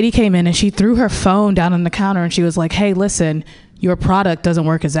 and this lady came in, and she threw her phone down on the counter, and she was like, hey, listen, your product doesn't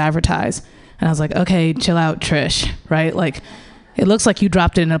work as advertised. And I was like, okay, chill out, Trish, right? Like, it looks like you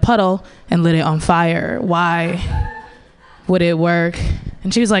dropped it in a puddle and lit it on fire. Why would it work?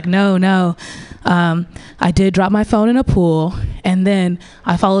 And she was like, no. I did drop my phone in a pool, and then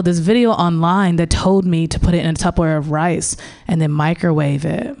I followed this video online that told me to put it in a Tupperware of rice and then microwave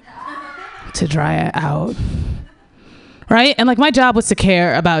it to dry it out. Right? And like, my job was to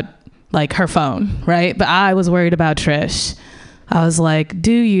care about like her phone, right? But I was worried about Trish. I was like,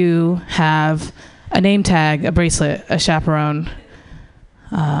 do you have a name tag, a bracelet, a chaperone?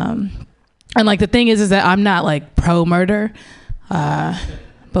 And like, the thing is that I'm not like pro murder.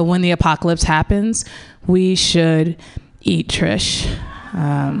 But when the apocalypse happens, we should eat Trish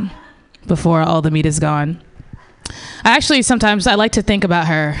before all the meat is gone. Sometimes I like to think about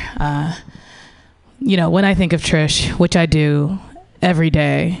her, when I think of Trish, which I do every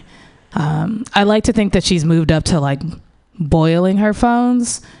day. I like to think that she's moved up to like boiling her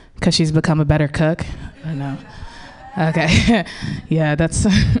phones because she's become a better cook. I know. Okay. Yeah, that's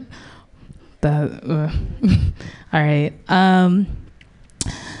all right.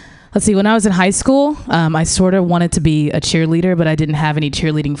 Let's see. When I was in high school, I sort of wanted to be a cheerleader, but I didn't have any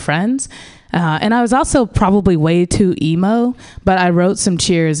cheerleading friends. And I was also probably way too emo, but I wrote some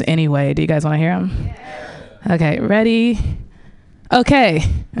cheers anyway. Do you guys want to hear them? Yeah. Okay, ready? Okay.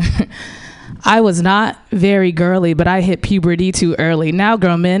 I was not very girly, but I hit puberty too early. Now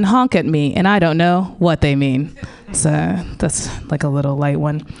grown men honk at me, and I don't know what they mean. So that's like a little light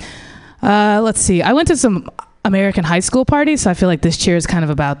one. Let's see. I went to some American high school parties, so I feel like this cheer is kind of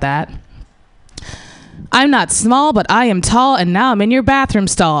about that. I'm not small, but I am tall, and now I'm in your bathroom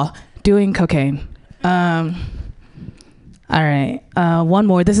stall doing cocaine. All right. One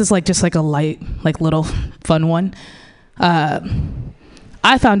more. This is like just like a light, like little fun one.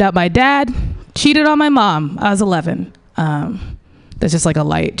 I found out my dad cheated on my mom. I was 11. That's just like a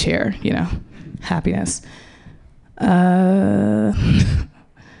light cheer, you know, happiness.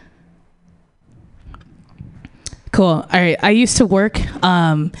 Cool. All right. I used to work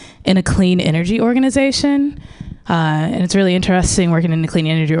in a clean energy organization. And it's really interesting working in a clean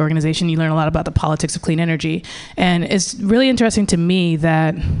energy organization. You learn a lot about the politics of clean energy. And it's really interesting to me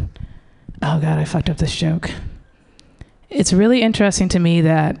that, oh God, I fucked up this joke. It's really interesting to me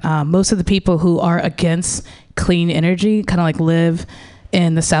that most of the people who are against clean energy kind of like live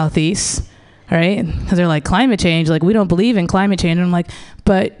in the Southeast, right? Because they're like, climate change, like we don't believe in climate change. And I'm like,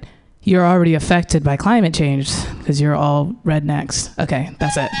 but you're already affected by climate change because you're all rednecks. Okay,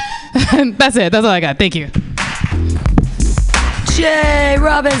 that's it. That's it. That's all I got. Thank you. Jay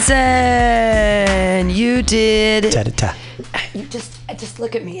Robinson, you did. You just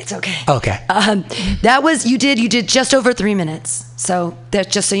look at me. It's okay. Okay. That was you did just over 3 minutes. So that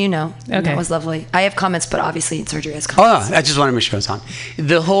just so you know, okay. That was lovely. I have comments, but obviously surgery has comments. Oh, I just want to make sure it's on.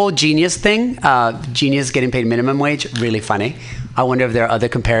 The whole genius thing, genius getting paid minimum wage, really funny. I wonder if there are other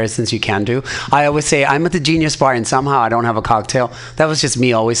comparisons you can do. I always say I'm at the Genius Bar and somehow I don't have a cocktail. That was just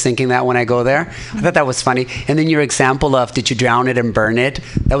me always thinking that when I go there. I thought that was funny. And then your example of did you drown it and burn it?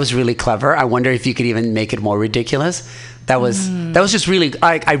 That was really clever. I wonder if you could even make it more ridiculous. That was just really.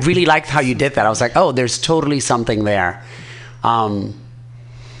 I really liked how you did that. I was like, oh, there's totally something there. Oh,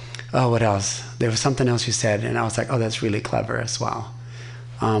 what else? There was something else you said, and I was like, oh, that's really clever as well.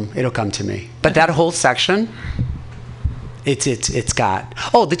 It'll come to me. But that whole section. It's got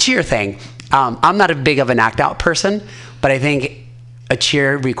the cheer thing. I'm not a big of an act out person, but I think a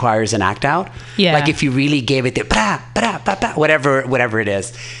cheer requires an act out. Yeah. Like if you really gave it the whatever it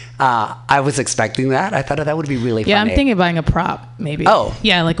is. I was expecting that. I thought that would be really funny. Yeah, I'm thinking of buying a prop maybe. Oh.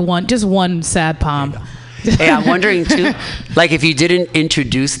 Yeah, like one sad palm. Hey, I'm wondering too, like if you didn't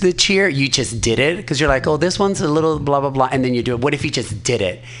introduce the cheer, you just did it because you're like, oh, this one's a little blah blah blah, and then you do it. What if you just did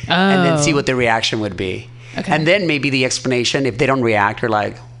it and then see what the reaction would be? Okay. And then maybe the explanation, if they don't react, you're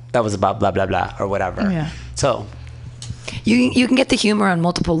like, that was about blah, blah, blah, or whatever. Yeah. So. You can get the humor on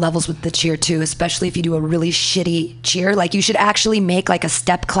multiple levels with the cheer, too, especially if you do a really shitty cheer. Like, you should actually make, like, a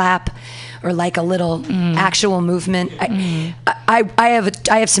step clap or, like, a little actual movement. I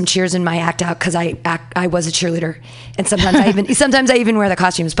have some cheers in my act out because I was a cheerleader. And sometimes I even wear the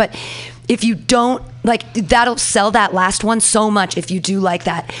costumes. But if you don't, like, that'll sell that last one so much if you do like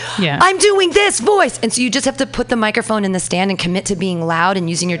that. Yeah. I'm doing this voice. And so you just have to put the microphone in the stand and commit to being loud and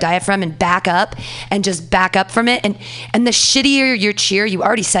using your diaphragm and back up and just back up from it. And the shittier your cheer, you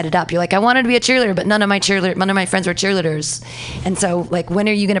already set it up. You're like, I wanted to be a cheerleader, but none of my friends were cheerleaders. And so, like, when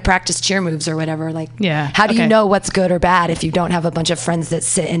are you going to practice cheer moves or whatever? Like, how do you know what's good or bad if you don't have a bunch of friends that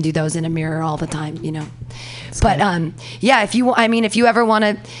sit and do those in a mirror all the time, you know? But if you ever want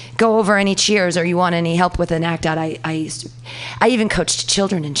to go over any cheers or you want any help with an act out, I even coached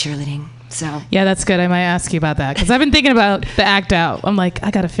children in cheerleading. So yeah, that's good. I might ask you about that because I've been thinking about the act out. I'm like,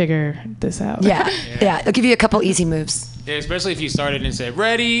 I got to figure this out. Yeah. I'll give you a couple easy moves. Yeah, especially if you started and said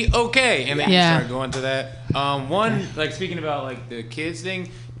ready, okay, and then you start going to that. Like speaking about like the kids thing.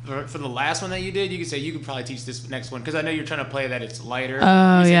 For the last one that you did, you could say you could probably teach this next one because I know you're trying to play that it's lighter.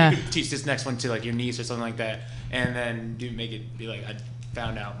 Oh, you could teach this next one to like your niece or something like that, and then make it be like I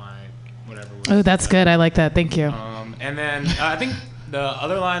found out my whatever. Oh, that's good. I like that. Thank you. And then I think the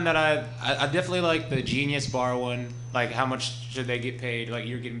other line that I definitely like the Genius Bar one. Like how much should they get paid? Like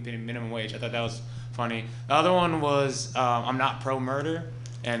you're getting paid minimum wage. I thought that was funny. The other one was I'm not pro murder.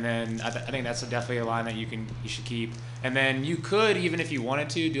 And then I think that's definitely a line that you should keep. And then you could, even if you wanted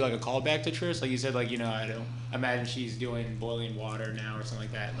to, do like a callback to Trish. Like you said, like, you know, I don't imagine she's doing boiling water now or something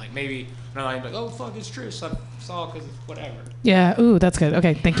like that. Like maybe another line like, oh fuck, it's Trish. I saw because it's whatever. Yeah. Ooh, that's good.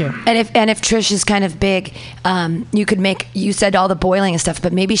 Okay, thank you. And if Trish is kind of big, you could you said all the boiling and stuff,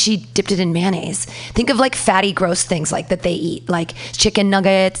 but maybe she dipped it in mayonnaise. Think of like fatty, gross things like that they eat, like chicken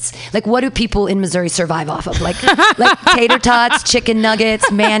nuggets. Like what do people in Missouri survive off of? Like tater tots, chicken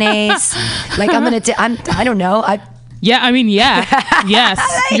nuggets, mayonnaise. Like I don't know. Yeah, I mean, yeah. Yes.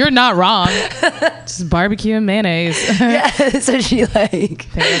 You're not wrong. Just barbecue and mayonnaise. Yeah, so she like. I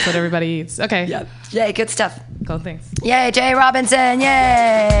think that's what everybody eats. Okay. Yeah. Yay, good stuff. Cool, thanks. Yay, Jay Robinson.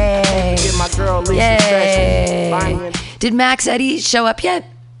 Yay. Get my girl Lisa Yay. Special. Did Max Eddie show up yet?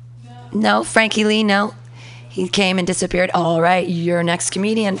 No. Frankie Lee, no. He came and disappeared. All right, your next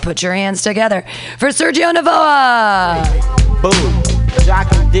comedian. Put your hands together for Sergio Navoa. Boom.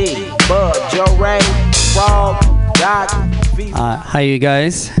 Jockey D. Bud. Joe Ray. Frog. Doc. Hi, you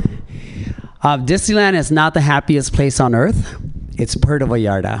guys. Disneyland is not the happiest place on earth. It's Puerto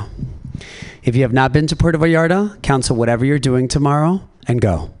Vallarta. If you have not been to Puerto Vallarta, cancel whatever you're doing tomorrow and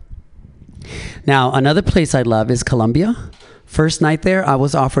go. Now, another place I love is Colombia. First night there, I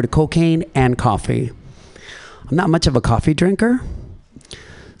was offered cocaine and coffee. I'm not much of a coffee drinker.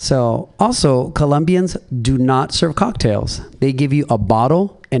 So, also, Colombians do not serve cocktails. They give you a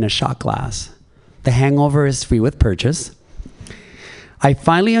bottle and a shot glass. The hangover is free with purchase. I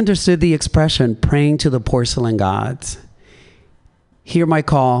finally understood the expression, praying to the porcelain gods. Hear my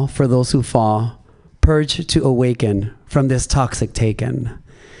call for those who fall, purge to awaken from this toxic taken.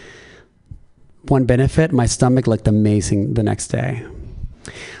 One benefit, my stomach looked amazing the next day.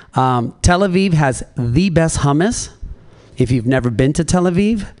 Tel Aviv has the best hummus. If you've never been to Tel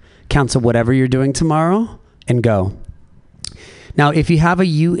Aviv, cancel whatever you're doing tomorrow and go. Now, if you have a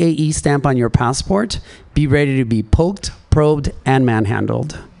UAE stamp on your passport, be ready to be poked, probed, and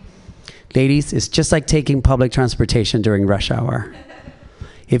manhandled. Ladies, it's just like taking public transportation during rush hour.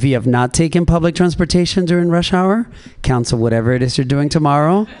 If you have not taken public transportation during rush hour, cancel whatever it is you're doing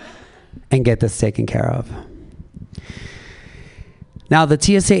tomorrow and get this taken care of. Now, the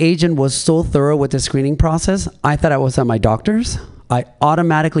TSA agent was so thorough with the screening process, I thought I was at my doctor's. I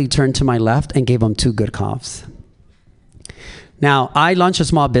automatically turned to my left and gave him 2 good coughs. Now, I launched a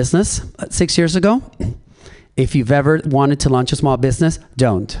small business 6 years ago. If you've ever wanted to launch a small business,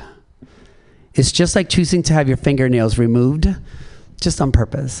 don't. It's just like choosing to have your fingernails removed, just on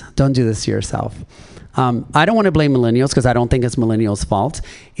purpose. Don't do this to yourself. I don't want to blame millennials because I don't think it's millennials' fault.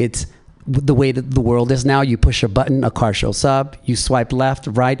 It's the way that the world is now. You push a button, a car shows up. You swipe left,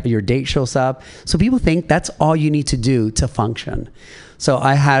 right, your date shows up. So people think that's all you need to do to function. So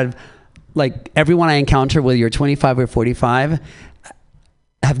I had, like, everyone I encounter, whether you're 25 or 45,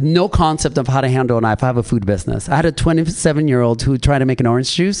 have no concept of how to handle a knife. I have a food business. I had a 27-year-old who tried to make an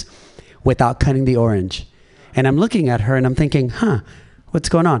orange juice without cutting the orange. And I'm looking at her and I'm thinking, what's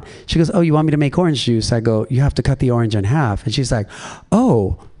going on? She goes, oh, you want me to make orange juice? I go, you have to cut the orange in half. And she's like,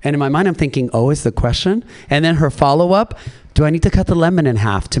 oh. And in my mind, I'm thinking, oh, is the question? And then her follow-up, do I need to cut the lemon in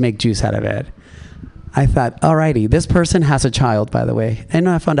half to make juice out of it? I thought, alrighty, this person has a child, by the way. And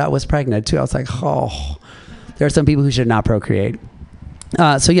I found out I was pregnant too. I was like, oh, there are some people who should not procreate.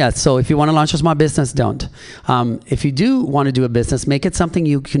 So if you want to launch a small business, don't. If you do want to do a business, make it something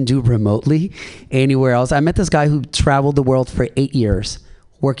you can do remotely anywhere else. I met this guy who traveled the world for 8 years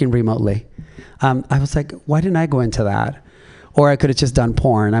working remotely. I was like, why didn't I go into that? Or I could have just done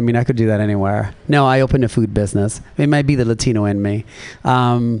porn. I mean, I could do that anywhere. No, I opened a food business. It might be the Latino in me.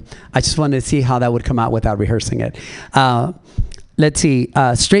 I just wanted to see how that would come out without rehearsing it. Let's see.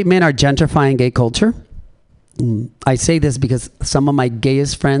 Straight men are gentrifying gay culture. I say this because some of my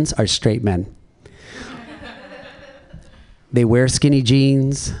gayest friends are straight men. They wear skinny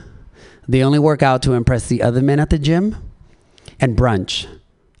jeans. They only work out to impress the other men at the gym. And brunch.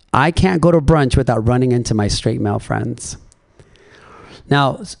 I can't go to brunch without running into my straight male friends.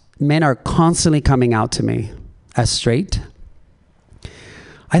 Now, men are constantly coming out to me as straight.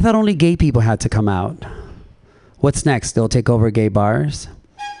 I thought only gay people had to come out. What's next? They'll take over gay bars?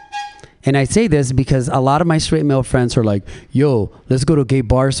 And I say this because a lot of my straight male friends are like, yo, let's go to a gay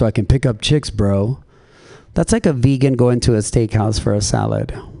bar so I can pick up chicks, bro. That's like a vegan going to a steakhouse for a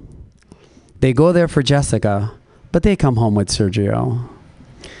salad. They go there for Jessica, but they come home with Sergio.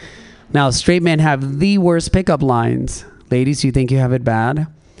 Now, straight men have the worst pickup lines. Ladies, you think you have it bad?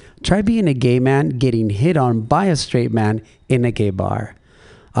 Try being a gay man getting hit on by a straight man in a gay bar.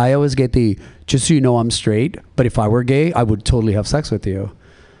 I always get just so you know I'm straight, but if I were gay, I would totally have sex with you.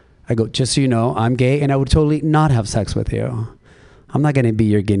 I go, just so you know, I'm gay and I would totally not have sex with you. I'm not going to be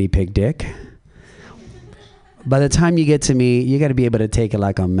your guinea pig dick. By the time you get to me, you got to be able to take it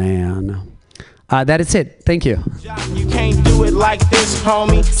like a man. That is it. Thank you. You can't do it like this,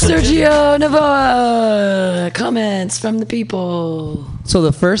 homie. Sergio Navoa. Comments from the people. So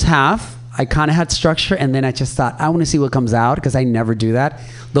the first half, I kind of had structure, and then I just thought, I want to see what comes out, because I never do that.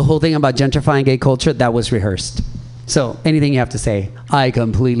 The whole thing about gentrifying gay culture, that was rehearsed. So anything you have to say, I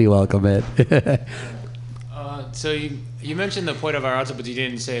completely welcome it. You mentioned the Puerto Vallarta, but you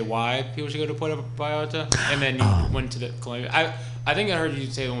didn't say why people should go to Puerto Vallarta, and then you went to the Colombia. I think I heard you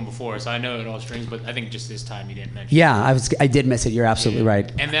say the one before, so I know it all strings, but I think just this time you didn't mention. Yeah, I did miss it. You're absolutely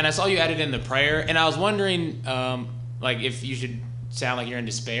right. And then I saw you added in the prayer, and I was wondering, like, if you should sound like you're in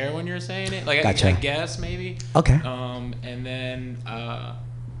despair when you're saying it, like Gotcha. I guess maybe. Okay. And then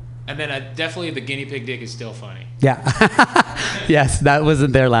definitely the guinea pig dick is still funny. Yeah. Yes, that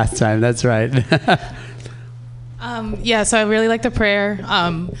wasn't there last time. That's right. Yeah, so I really like the prayer.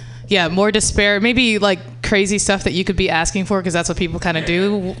 Yeah, more despair. Maybe like crazy stuff that you could be asking for, because that's what people kind of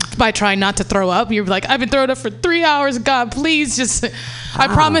do by trying not to throw up. You're like, I've been throwing up for 3 hours. God, please just, I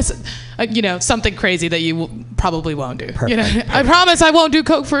promise, something crazy that you probably won't do. Perfect. I promise I won't do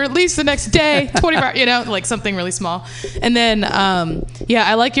coke for at least the next day, 24 hours, like something really small. And then, yeah,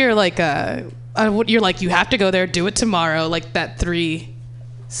 I like your you're like, you have to go there, do it tomorrow, like that 3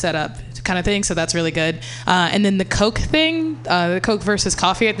 setup kind of thing. So that's really good. And then the Coke thing, the Coke versus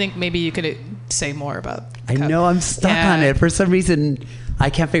coffee, I think maybe you could say more about. I know I'm stuck on it. For some reason, I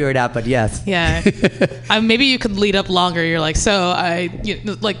can't figure it out, but yes. Yeah. Maybe you could lead up longer. You're like, so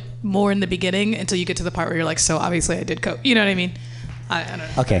like more in the beginning until you get to the part where you're like, so obviously I did Coke. You know what I mean? I don't know.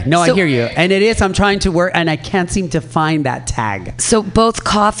 Okay. No, I hear you. And it is, I'm trying to work, and I can't seem to find that tag. So both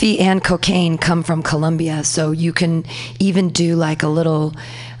coffee and cocaine come from Colombia. So you can even do like a little,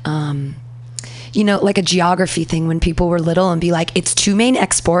 like a geography thing when people were little and be like, its 2 main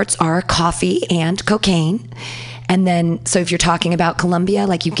exports are coffee and cocaine. And then, so if you're talking about Colombia,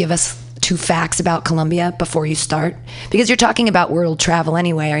 like you give us 2 facts about Colombia before you start, because you're talking about world travel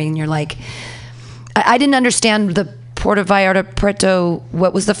anyway. And you're like, I didn't understand the Puerto Vallarta,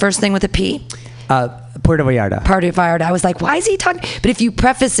 what was the first thing with a P? Puerto Vallarta. Puerto Vallarta. I was like, why is he talking? But if you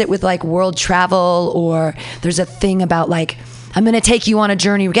preface it with like world travel, or there's a thing about like, I'm going to take you on a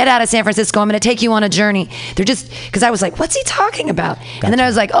journey. Get out of San Francisco. I'm going to take you on a journey. They're just, because I was like, what's he talking about? Gotcha. And then I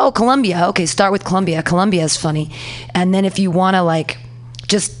was like, oh, Colombia. Okay, start with Colombia. Colombia is funny. And then if you want to like,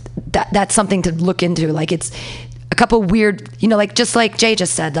 just, that's something to look into. Like it's a couple weird, like just like Jay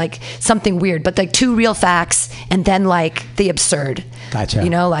just said, like something weird, but like 2 real facts and then like the absurd. Gotcha.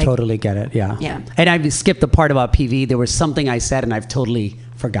 Like. Totally get it. Yeah. Yeah. And I skipped the part about PV. There was something I said and I've totally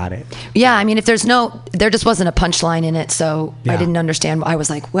forgot it. Yeah, I mean, if there just wasn't a punchline in it, so I didn't understand. I was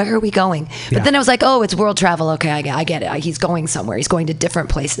like, where are we going? But then I was like, oh, it's world travel. Okay, I get it. He's going somewhere. He's going to different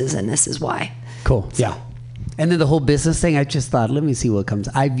places, and this is why. Cool. So. Yeah. And then the whole business thing, I just thought, let me see what comes.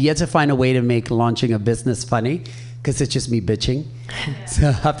 I've yet to find a way to make launching a business funny, because it's just me bitching. So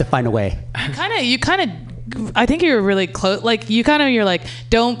I have to find a way. You kind of, I think you're really close. Like you're like,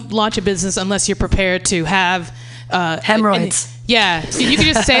 don't launch a business unless you're prepared to have hemorrhoids. Yeah, so you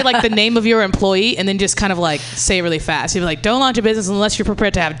can just say like the name of your employee and then just kind of like say it really fast. You're like, don't launch a business unless you're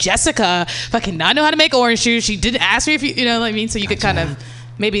prepared to have Jessica fucking not know how to make orange juice. She didn't ask me if you know what I mean. So you could kind of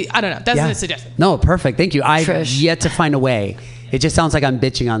maybe, I don't know. That's a suggestion. No, perfect. Thank you. I've yet to find a way. It just sounds like I'm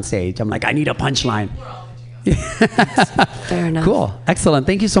bitching on stage. I'm like, I need a punchline. Fair enough. Cool. Excellent.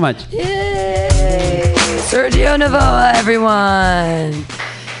 Thank you so much. Yay! Sergio Navoa, everyone.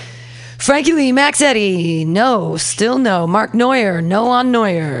 Frankie Lee, Max Eddy, no, still no. Mark Neuer, no on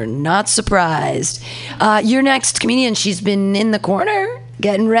Neuer, not surprised. Your next comedian, she's been in the corner,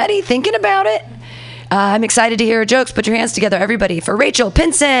 getting ready, thinking about it. I'm excited to hear her jokes. Put your hands together, everybody, for Rachel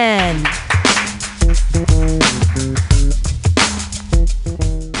Pinson.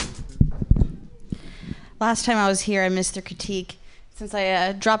 Last time I was here, I missed the critique. Since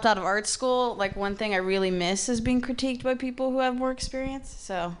I dropped out of art school, like one thing I really miss is being critiqued by people who have more experience.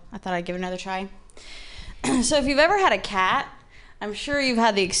 So I thought I'd give it another try. So if you've ever had a cat, I'm sure you've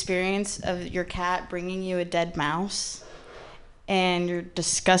had the experience of your cat bringing you a dead mouse and you're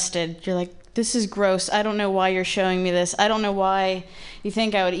disgusted. You're like, this is gross. I don't know why you're showing me this. I don't know why you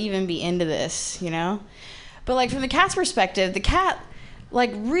think I would even be into this, But like from the cat's perspective, the cat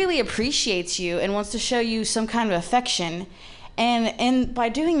like really appreciates you and wants to show you some kind of affection. And by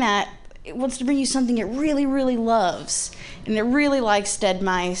doing that, it wants to bring you something it really, really loves. And it really likes dead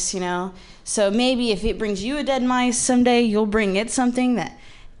mice, So maybe if it brings you a dead mice someday, you'll bring it something that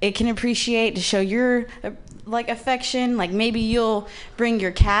it can appreciate to show your like affection. Like maybe you'll bring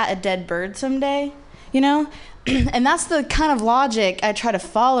your cat a dead bird someday, And that's the kind of logic I try to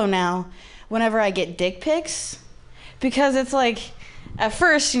follow now whenever I get dick pics. Because it's like, at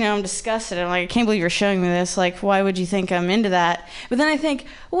first, I'm disgusted. I'm like, I can't believe you're showing me this. Like, why would you think I'm into that? But then I think,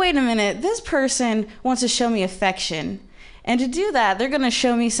 wait a minute, this person wants to show me affection. And to do that, they're going to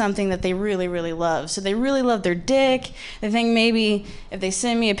show me something that they really, really love. So they really love their dick. They think maybe if they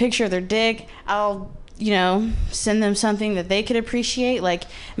send me a picture of their dick, I'll, send them something that they could appreciate. Like,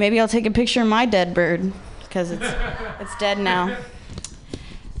 maybe I'll take a picture of my dead bird. because it's dead now.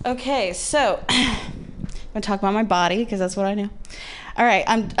 Okay, so I'm gonna talk about my body because that's what I know. All right,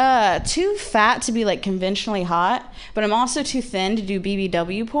 I'm too fat to be like conventionally hot, but I'm also too thin to do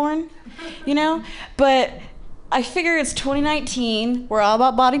BBW porn, you know? But I figure it's 2019, we're all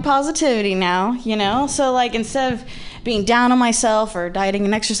about body positivity now, you know? So like instead of being down on myself or dieting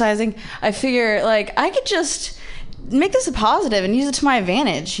and exercising, I figure like I could just make this a positive and use it to my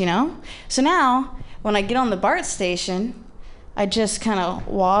advantage, you know? So now when I get on the BART station, I just kind of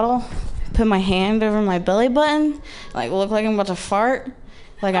waddle, put my hand over my belly button, like look like I'm about to fart,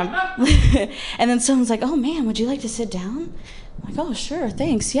 like I'm, and then someone's like, "Oh man, would you like to sit down?" I'm like, "Oh sure,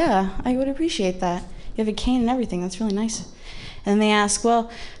 thanks, yeah, I would appreciate that. You have a cane and everything, that's really nice." And then they ask,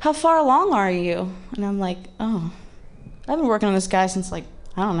 "Well, how far along are you?" And I'm like, "Oh, I've been working on this guy since like,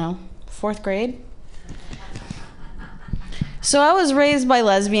 I don't know, 4th grade." So I was raised by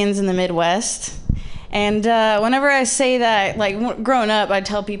lesbians in the Midwest. And whenever I say that, like growing up, I'd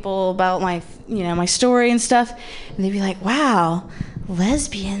tell people about my, my story and stuff, and they'd be like, "Wow,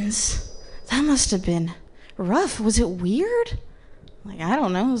 lesbians, that must have been rough. Was it weird?" Like, I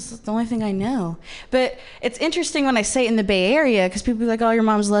don't know. It's the only thing I know. But it's interesting when I say it in the Bay Area, because people be like, "Oh, your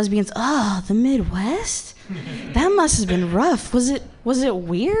mom's lesbians." Oh, the Midwest? That must have been rough. Was it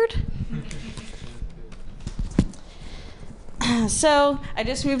weird? So I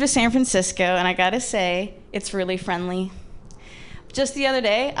just moved to San Francisco, and I gotta say, it's really friendly. Just the other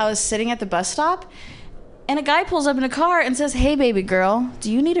day, I was sitting at the bus stop, and a guy pulls up in a car and says, "Hey, baby girl,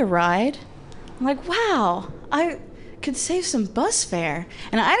 do you need a ride?" I'm like, wow, I could save some bus fare.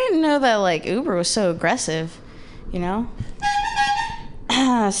 And I didn't know that, like, Uber was so aggressive, you know?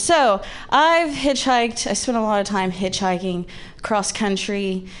 So I've hitchhiked. I spent a lot of time hitchhiking, cross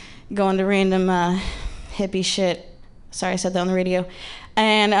country, going to random hippie shit. Sorry, I said that on the radio.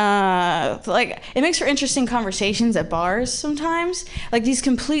 And, like, it makes for interesting conversations at bars sometimes. Like, these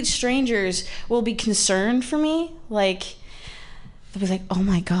complete strangers will be concerned for me. Like, they'll be like, "Oh,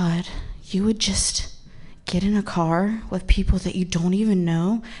 my God, you would just get in a car with people that you don't even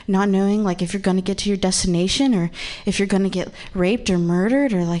know, not knowing, like, if you're going to get to your destination or if you're going to get raped or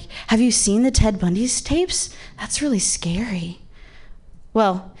murdered, or, like, have you seen the Ted Bundy's tapes? That's really scary."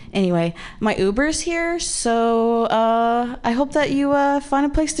 Well, anyway, my Uber's here, so I hope that you find a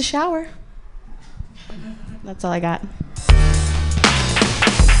place to shower. That's all I got.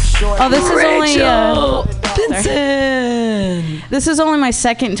 Oh, this is Rachel Pinson. This is only my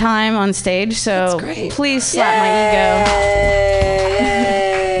 2nd time on stage, so please slap my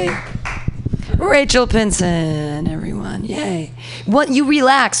ego. Rachel Pinson, everyone, yay! What you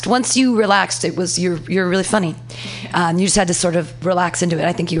relaxed? Once you relaxed, it was you're really funny. You just had to sort of relax into it.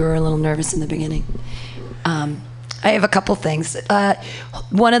 I think you were a little nervous in the beginning. I have a couple things.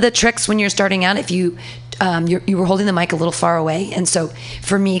 One of the tricks when you're starting out, if you were holding the mic a little far away, and so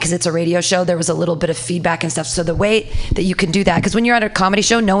for me, because it's a radio show, there was a little bit of feedback and stuff. So the way that you can do that, because when you're at a comedy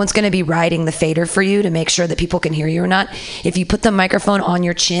show, no one's going to be riding the fader for you to make sure that people can hear you or not. If you put the microphone on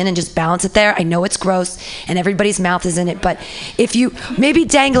your chin and just balance it there, I know it's gross and everybody's mouth is in it, but if you maybe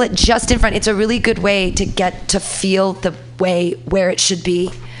dangle it just in front, it's a really good way to get to feel the way where it should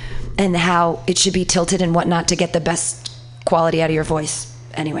be and how it should be tilted and whatnot to get the best quality out of your voice.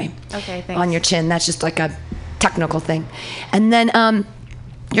 Anyway, okay, thanks. On your chin, that's just like a technical thing. And then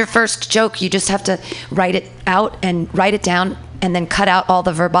your first joke, you just have to write it out and write it down and then cut out all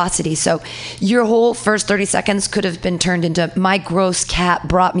the verbosity. So your whole first 30 seconds could have been turned into, "My gross cat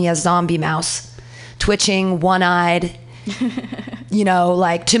brought me a zombie mouse, twitching, one-eyed,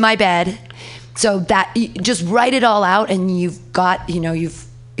 like to my bed." So that, you just write it all out and you've got,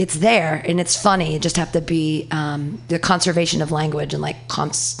 it's there and it's funny. You just have to be the conservation of language and like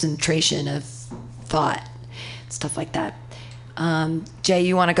concentration of thought, stuff like that. Jay,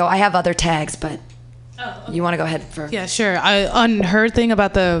 you want to go? I have other tags, but you want to go ahead for? Yeah, sure. On her thing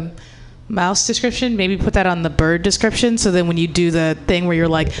about the mouse description, maybe put that on the bird description. So then when you do the thing where you're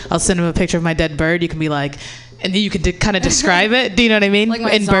like, "I'll send him a picture of my dead bird," you can be like, and then you could kind of describe it. Do you know what I mean? Like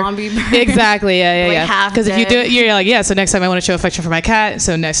my zombie bird. Exactly. Yeah. Like half Because if you dead. do it, you're like, yeah. So next time I want to show affection for my cat.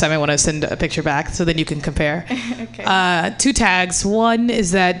 So next time I want to send a picture back. So then you can compare. Okay. 2 tags. One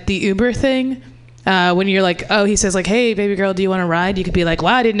is that the Uber thing. When you're like, oh, he says like, "Hey, baby girl, do you want to ride?" You could be like,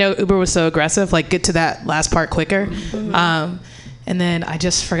 "Wow, I didn't know Uber was so aggressive. Like, get to that last part quicker." Mm-hmm. And then I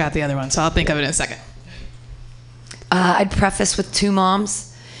just forgot the other one, so I'll think of it in a second. I'd preface with 2 moms.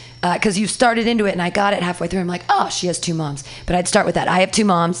 Because you started into it and I got it halfway through. I'm like, "Oh, she has 2 moms." But I'd start with that. "I have 2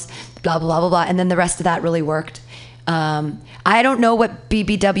 moms, blah, blah, blah, blah, blah." And then the rest of that really worked. I don't know what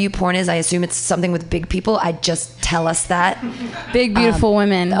BBW porn is. I assume it's something with big people. I'd just tell us that. Big, beautiful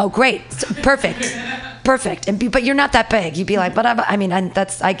women. Oh, great. Perfect. Perfect. But you're not that big. You'd be like, but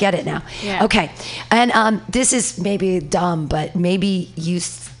I get it now. Yeah. Okay. And this is maybe dumb, but maybe you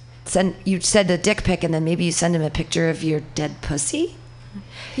send a dick pic and then maybe you send him a picture of your dead pussy.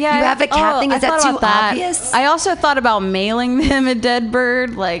 Yeah, You have a cat thing? Is that too obvious? I also thought about mailing them a dead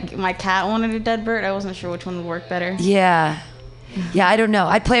bird. Like my cat wanted a dead bird. I wasn't sure which one would work better. Yeah. Yeah, I don't know.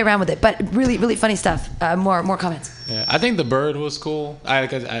 I'd play around with it, but really, really funny stuff. More comments. Yeah, I think the bird was cool.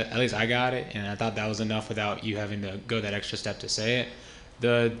 Because at least I got it, and I thought that was enough without you having to go that extra step to say it.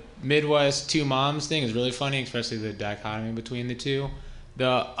 The Midwest two moms thing is really funny, especially the dichotomy between the two. The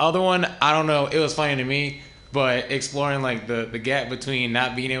other one, I don't know. It was funny to me. But exploring like the gap between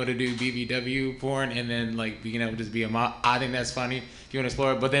not being able to do BBW porn and then like being able to just be a mom, I think that's funny if you want to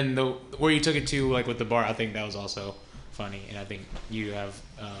explore it. But then where you took it to like with the bar, I think that was also funny, and I think you have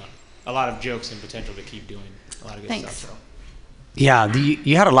a lot of jokes and potential to keep doing a lot of good stuff. So. Yeah,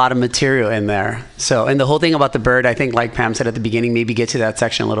 you had a lot of material in there. So, and the whole thing about the bird, I think, like Pam said at the beginning, maybe get to that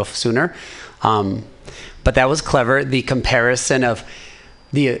section a little sooner. But that was clever. The comparison of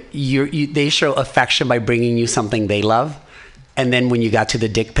they show affection by bringing you something they love, and then when you got to the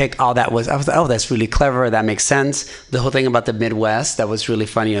dick pic, I was like, oh, that's really clever. That makes sense. The whole thing about the Midwest, that was really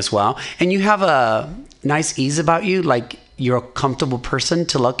funny as well. And you have a nice ease about you, like you're a comfortable person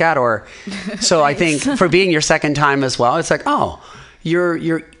to look at, or so I think for being your second time as well, it's like, oh,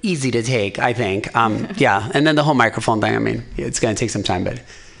 you're easy to take, I think. Yeah, and then the whole microphone thing. I mean, it's gonna take some time, but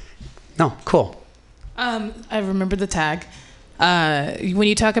no, cool. I remember the tag. When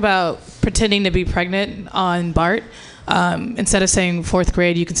you talk about pretending to be pregnant on BART, instead of saying 4th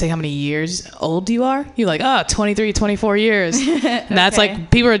grade, you can say how many years old you are. You're like, 23, 24 years. And that's like,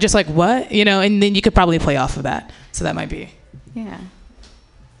 people are just like, what? You know, and then you could probably play off of that. So that might be. Yeah.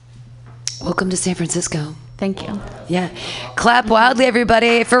 Welcome to San Francisco. Thank you. Yeah. Clap wildly,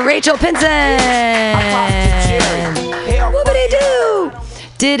 everybody, for Rachel Pinson. Whoopity-doo.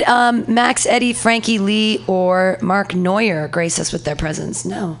 Did Max, Eddie, Frankie Lee, or Mark Neuer grace us with their presence?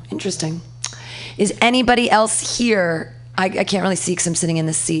 No. Interesting. Is anybody else here? I can't really see because I'm sitting in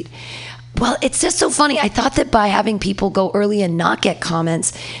this seat. Well, it's just so funny. I thought that by having people go early and not get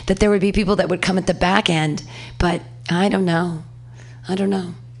comments, that there would be people that would come at the back end. But I don't know.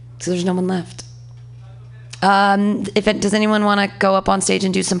 So there's no one left. Does anyone want to go up on stage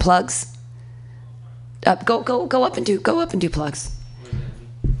and do some plugs? Go up and do plugs.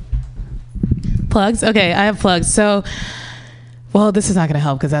 Plugs? Okay, I have plugs. So, well, this is not going to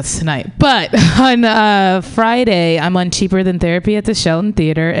help because that's tonight. But on Friday, I'm on Cheaper Than Therapy at the Shelton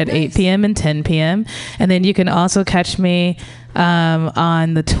Theater at 8 p.m. and 10 p.m. And then you can also catch me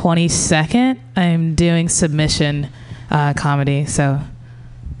on the 22nd. I'm doing submission comedy. So,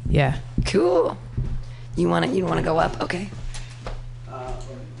 yeah. Cool. You want to go up? Okay.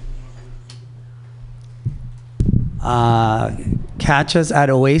 Catch us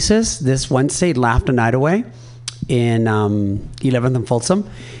at Oasis this Wednesday, Laugh the Night Away in 11th and Folsom.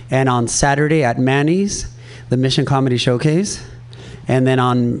 And on Saturday at Manny's, the Mission Comedy Showcase. And then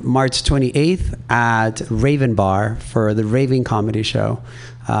on March 28th at Raven Bar for the Raving Comedy Show.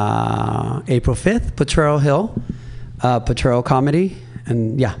 April 5th, Potrero Hill, Potrero Comedy.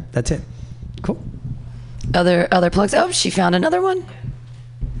 And yeah, that's it. Cool. Other plugs? Oh, she found another one.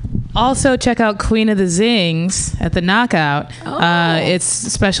 Also, check out Queen of the Zings at the Knockout. Oh. It's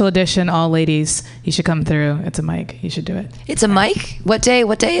special edition, all ladies. You should come through. It's a mic. You should do it. It's a mic? What day?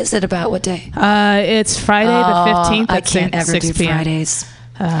 What day is it about? What day? It's Friday the 15th I at can't ever 6 do p.m. Fridays.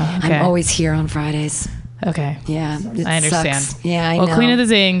 Okay. I'm always here on Fridays. Okay. Yeah, I understand. Sucks. Yeah, I know. Well, Queen of the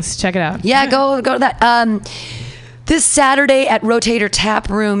Zings, check it out. Yeah, go to that. This Saturday at Rotator Tap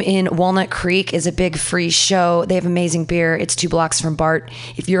Room in Walnut Creek is a big free show. They have amazing beer. It's 2 blocks from BART.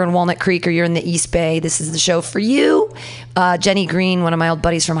 If you're in Walnut Creek or you're in the East Bay, this is the show for you. Jenny Green, one of my old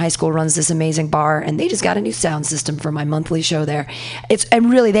buddies from high school, runs this amazing bar, and they just got a new sound system for my monthly show there. And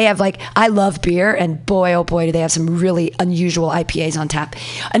really, they have I love beer, and boy, oh boy, do they have some really unusual IPAs on tap.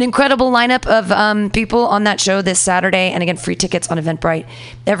 An incredible lineup of people on that show this Saturday, and again, free tickets on Eventbrite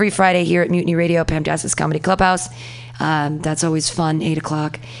every Friday here at Mutiny Radio, Pam Jazz's Comedy Clubhouse. That's always fun, 8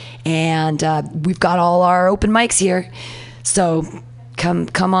 o'clock. And we've got all our open mics here. So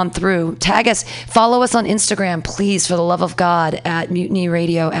come on through. Tag us. Follow us on Instagram, please, for the love of God, at Mutiny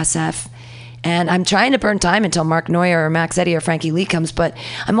Radio SF. And I'm trying to burn time until Mark Neuer or Max Eddy or Frankie Lee comes. But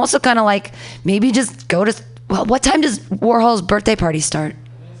I'm also kind of like, maybe just go to... Well, what time does Warhol's birthday party start?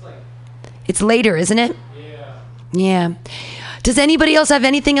 It's later, isn't it? Yeah. Does anybody else have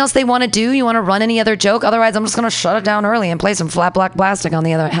anything else they want to do? You want to run any other joke? Otherwise, I'm just going to shut it down early and play some Flat Black Plastic on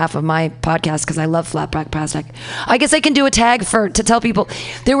the other half of my podcast because I love Flat Black Plastic. I guess I can do a tag to tell people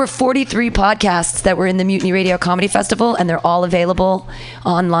there were 43 podcasts that were in the Mutiny Radio Comedy Festival, and they're all available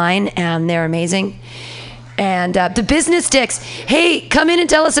online, and they're amazing. And the Business Dicks. Hey, come in and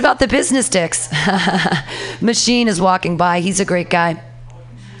tell us about the Business Dicks. Machine is walking by. He's a great guy.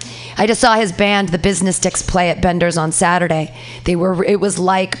 I just saw his band, the Business Dicks, play at Bender's on Saturday. It was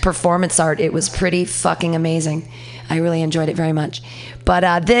like performance art. It was pretty fucking amazing. I really enjoyed it very much. But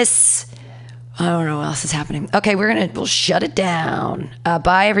I don't know what else is happening. Okay, we'll shut it down.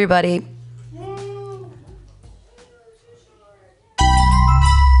 Bye, everybody.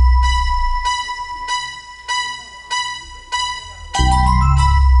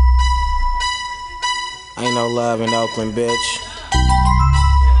 Ain't no love in Oakland, bitch.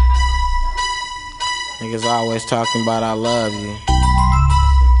 Niggas always talking about I love you.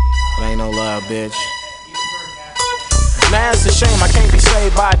 But ain't no love, bitch. Now it's a shame I can't be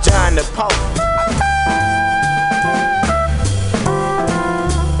saved by John the Pope.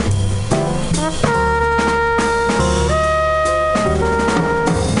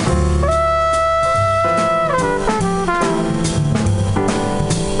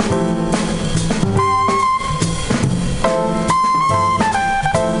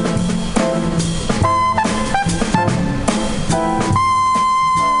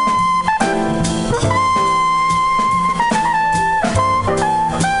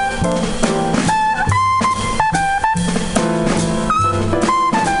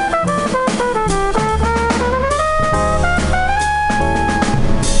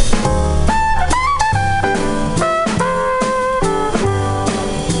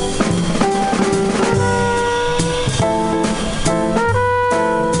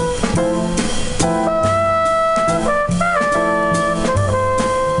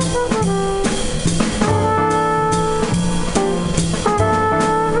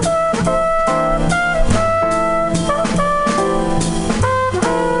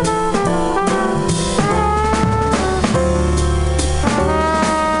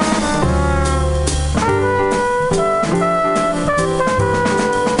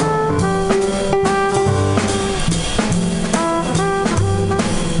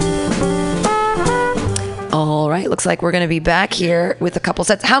 Looks like we're going to be back here with a couple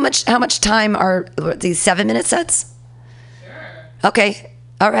sets. How much time are these 7-minute sets? Sure. Okay.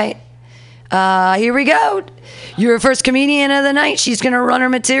 All right. Here we go. Your first comedian of the night. She's going to run her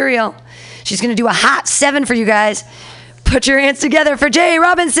material. She's going to do a hot 7 for you guys. Put your hands together for Jay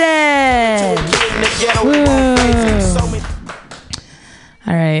Robinson.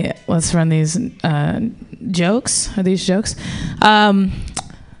 All right. Let's run these jokes. Are these jokes?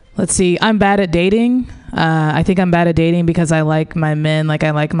 Let's see. I'm bad at dating. I think I'm bad at dating because I like my men like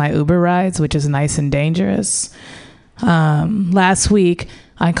I like my Uber rides, which is nice and dangerous. Last week,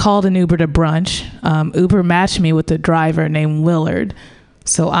 I called an Uber to brunch. Uber matched me with a driver named Willard,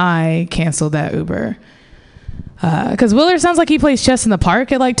 so I canceled that Uber. Because Willard sounds like he plays chess in the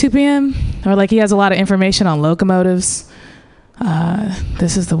park at like 2 p.m. or like he has a lot of information on locomotives.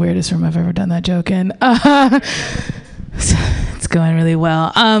 This is the weirdest room I've ever done that joke in. It's going really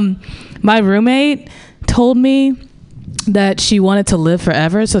well. My roommate told me that she wanted to live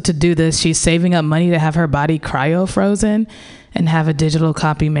forever. So to do this, she's saving up money to have her body cryo frozen and have a digital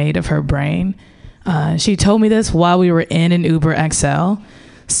copy made of her brain. She told me this while we were in an Uber XL.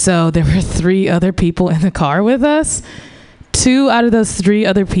 So there were 3 other people in the car with us. 2 out of those 3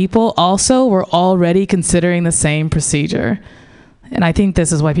 other people also were already considering the same procedure. And I think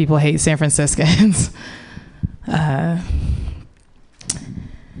this is why people hate San Franciscans.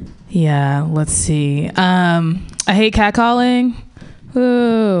 Yeah, let's see. I hate catcalling.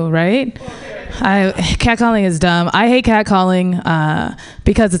 Ooh, right? Catcalling is dumb. I hate catcalling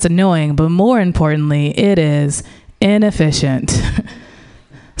because it's annoying, but more importantly, it is inefficient.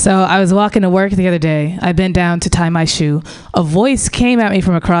 So I was walking to work the other day. I bent down to tie my shoe. A voice came at me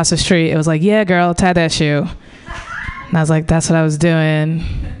from across the street. It was like, yeah, girl, tie that shoe. And I was like, that's what I was doing.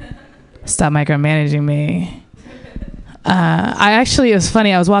 Stop micromanaging me. It was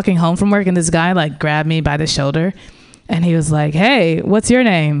funny. I was walking home from work and this guy like grabbed me by the shoulder and he was like, hey, what's your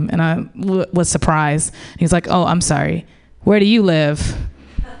name? And I was surprised. He was like, oh, I'm sorry. Where do you live?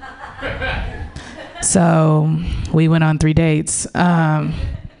 So we went on 3 dates. So I'm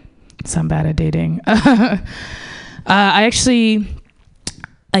bad at dating. I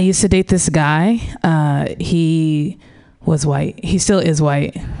used to date this guy. He was white. He still is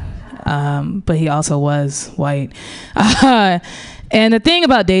white. But he also was white. And the thing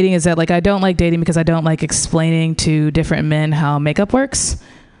about dating is that, like, I don't like dating because I don't like explaining to different men how makeup works.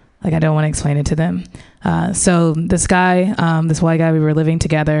 Like, I don't want to explain it to them. So this guy, this white guy, we were living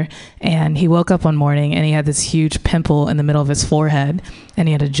together, and he woke up one morning and he had this huge pimple in the middle of his forehead, and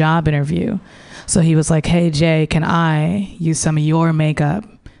he had a job interview. So he was like, "Hey, Jay, can I use some of your makeup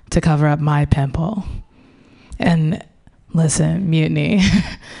to cover up my pimple?" And listen, Mutiny,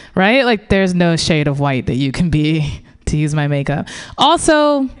 right? Like, there's no shade of white that you can be to use my makeup.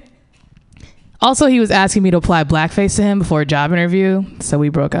 Also, he was asking me to apply blackface to him before a job interview, so we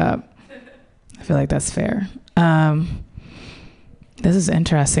broke up. I feel like that's fair. This is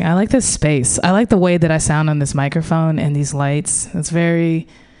interesting. I like this space. I like the way that I sound on this microphone and these lights. It's very,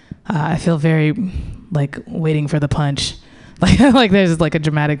 I feel very like waiting for the punch. Like there's like a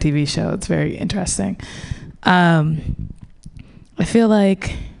dramatic TV show. It's very interesting. I feel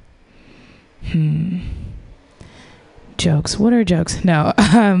like, jokes. What are jokes? No.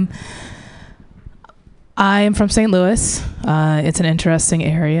 I am from St. Louis. It's an interesting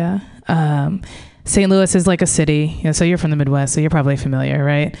area. St. Louis is like a city. You know, so you're from the Midwest, so you're probably familiar,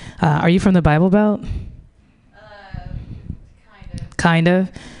 right? Are you from the Bible Belt? Kind of.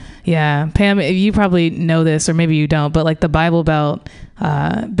 Yeah. Pam, you probably know this, or maybe you don't, but like the Bible Belt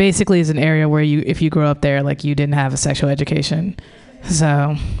basically is an area where you, if you grow up there, like you didn't have a sexual education.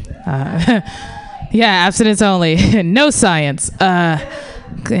 So, yeah, abstinence only. No science.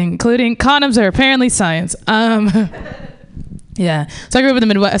 Including condoms are apparently science. Yeah. So I grew up in the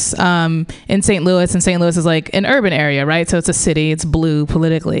Midwest, in St. Louis, and St. Louis is like an urban area, right? So it's a city, it's blue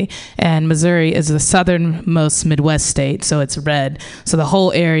politically, and Missouri is the southernmost Midwest state, so it's red. So the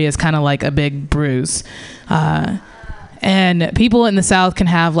whole area is kind of like a big bruise. And people in the South can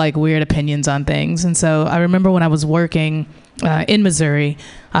have like weird opinions on things. And so I remember when I was working in Missouri,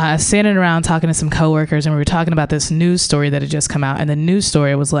 standing around talking to some coworkers, and we were talking about this news story that had just come out. And the news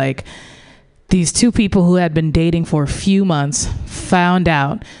story was like, these two people who had been dating for a few months found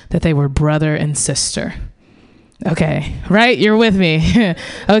out that they were brother and sister. Okay, right? You're with me.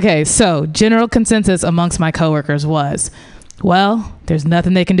 Okay, so general consensus amongst my coworkers was, well, there's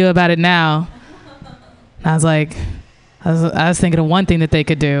nothing they can do about it now. And I was like, I was thinking of one thing that they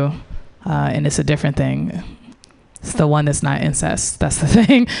could do, and it's a different thing. It's the one that's not incest. That's the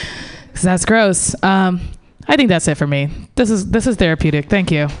thing. 'Cause that's gross. I think that's it for me. This is therapeutic.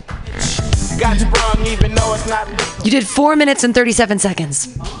 Thank you. You did 4 minutes and 37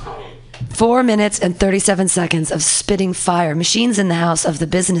 seconds. 4 minutes and 37 seconds of spitting fire. Machines in the House of the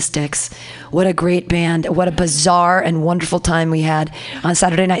Business Dicks. What a great band. What a bizarre and wonderful time we had on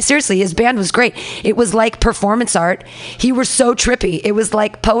Saturday night. Seriously, his band was great. It was like performance art. He was so trippy. It was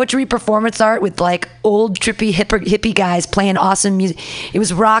like poetry performance art with like old trippy hippie guys playing awesome music. It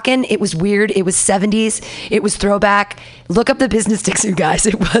was rocking. It was weird. It was 70s. It was throwback. Look up the Business Dicks, you guys.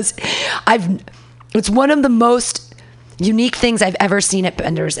 It's one of the most unique things I've ever seen at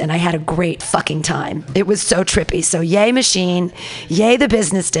Bender's, and I had a great fucking time. It was so trippy. So yay Machine, yay the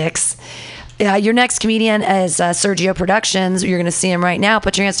Business Dicks. Your next comedian is Sergio Productions. You're going to see him right now.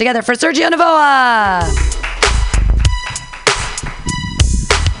 Put your hands together for Sergio Navoa.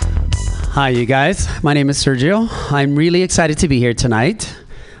 Hi, you guys. My name is Sergio. I'm really excited to be here tonight.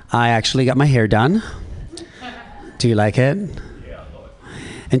 I actually got my hair done. Do you like it? Yeah.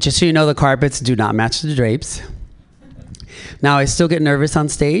 And just so you know, the carpets do not match the drapes. Now, I still get nervous on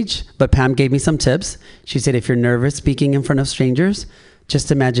stage, but Pam gave me some tips. She said, if you're nervous speaking in front of strangers,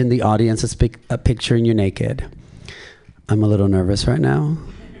 just imagine the audience is picturing you naked. I'm a little nervous right now.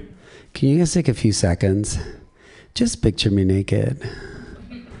 Can you guys take a few seconds? Just picture me naked.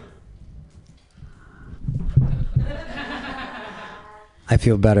 I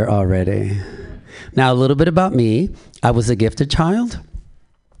feel better already. Now, a little bit about me. I was a gifted child.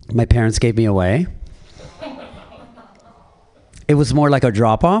 My parents gave me away. It was more like a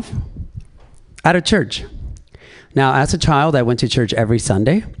drop-off at a church. Now, as a child, I went to church every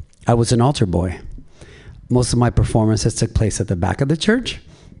Sunday. I was an altar boy. Most of my performances took place at the back of the church.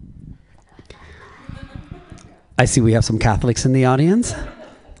 I see we have some Catholics in the audience.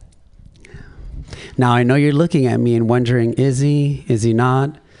 Now, I know you're looking at me and wondering, is he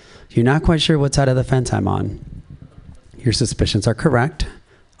not? You're not quite sure what side of the fence I'm on. Your suspicions are correct.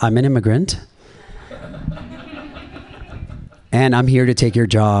 I'm an immigrant. And I'm here to take your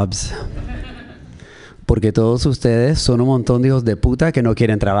jobs. Porque todos ustedes son un montón de hijos de puta que no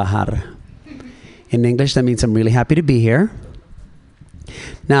quieren trabajar. In English, that means I'm really happy to be here.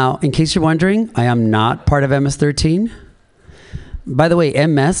 Now, in case you're wondering, I am not part of MS-13. By the way,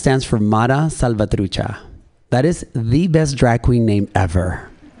 MS stands for Mara Salvatrucha. That is the best drag queen name ever.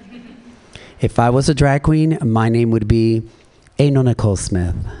 If I was a drag queen, my name would be Ain't no Nicole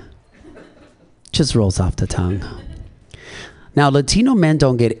Smith. Just rolls off the tongue. Now, Latino men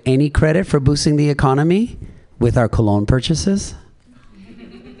don't get any credit for boosting the economy with our cologne purchases.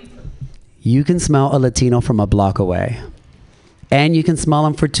 You can smell a Latino from a block away. And you can smell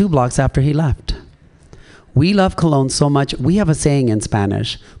him for 2 blocks after he left. We love cologne so much, we have a saying in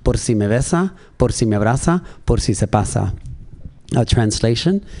Spanish, por si me besa, por si me abraza, por si se pasa. A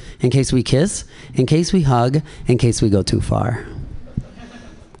translation, in case we kiss, in case we hug, in case we go too far.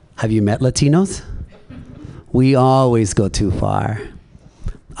 Have you met Latinos? We always go too far.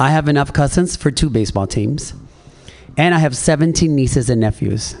 I have enough cousins for 2 baseball teams. And I have 17 nieces and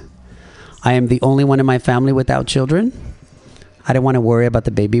nephews. I am the only one in my family without children. I didn't want to worry about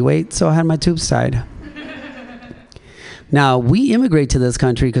the baby weight, so I had my tubes tied. Now, we immigrate to this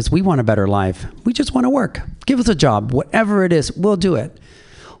country because we want a better life. We just want to work. Give us a job. Whatever it is, we'll do it.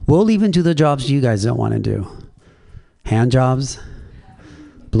 We'll even do the jobs you guys don't want to do. Hand jobs,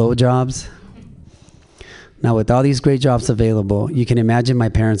 blow jobs. Now, with all these great jobs available, you can imagine my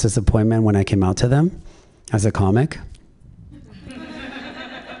parents' disappointment when I came out to them as a comic.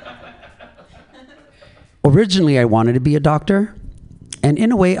 Originally, I wanted to be a doctor. And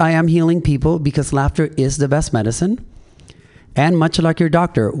in a way, I am healing people because laughter is the best medicine. And much like your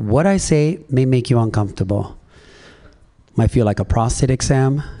doctor, what I say may make you uncomfortable. Might feel like a prostate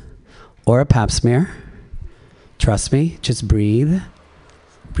exam or a pap smear. Trust me, just breathe,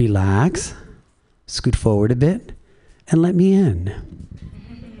 relax, scoot forward a bit, and let me in.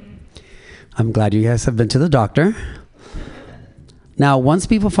 I'm glad you guys have been to the doctor. Now, once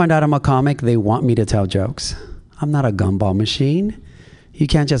people find out I'm a comic, they want me to tell jokes. I'm not a gumball machine. You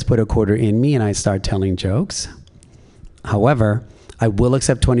can't just put a quarter in me and I start telling jokes. However, I will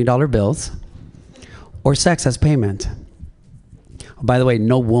accept $20 bills or sex as payment. By the way,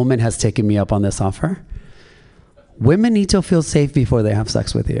 no woman has taken me up on this offer. Women need to feel safe before they have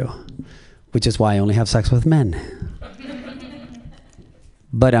sex with you, which is why I only have sex with men.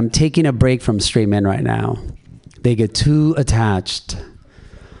 But I'm taking a break from straight men right now. They get too attached.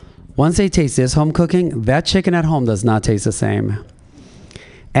 Once they taste this home cooking, that chicken at home does not taste the same.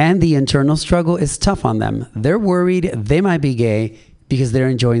 And the internal struggle is tough on them. They're worried they might be gay because they're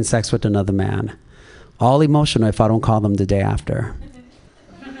enjoying sex with another man. All emotional if I don't call them the day after.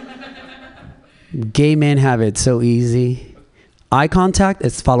 Gay men have it so easy. Eye contact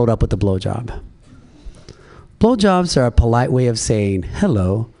is followed up with a blowjob. Blowjobs are a polite way of saying,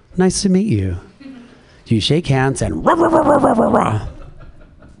 hello, nice to meet you. You shake hands and rah, rah, rah, rah, rah, rah.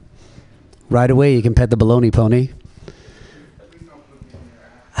 Right away you can pet the baloney pony.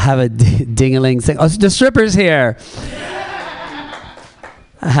 Have a ding-a-ling sing. Oh, the stripper's here.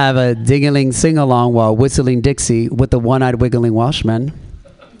 Have a ding-a-ling sing-along while whistling Dixie with the one-eyed wiggling Welshman.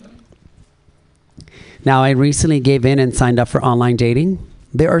 Now, I recently gave in and signed up for online dating.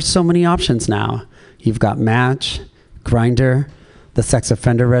 There are so many options now. You've got Match, Grindr, the sex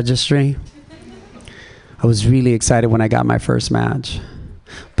offender registry. I was really excited when I got my first match.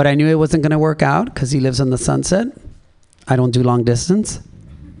 But I knew it wasn't going to work out because he lives in the Sunset. I don't do long distance.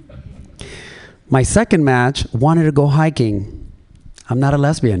 My second match wanted to go hiking. I'm not a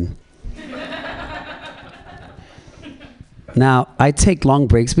lesbian. Now, I take long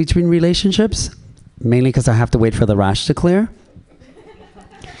breaks between relationships, mainly because I have to wait for the rash to clear.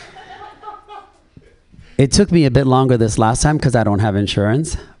 It took me a bit longer this last time because I don't have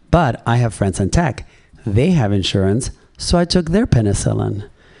insurance, but I have friends in tech. They have insurance, so I took their penicillin,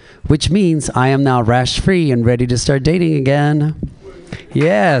 which means I am now rash-free and ready to start dating again.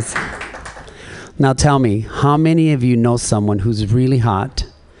 Yes. Now tell me, how many of you know someone who's really hot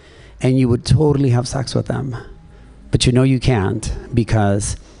and you would totally have sex with them, but you know you can't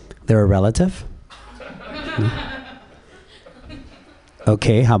because they're a relative?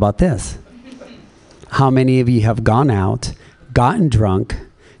 Okay, how about this? How many of you have gone out, gotten drunk,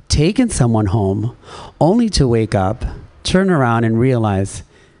 taken someone home, only to wake up, turn around and realize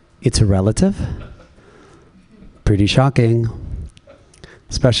it's a relative? Pretty shocking,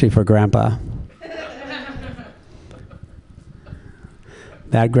 especially for Grandpa.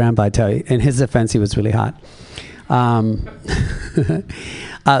 That Grandpa, I tell you, in his defense, he was really hot.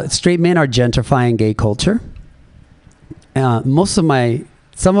 Straight men are gentrifying gay culture.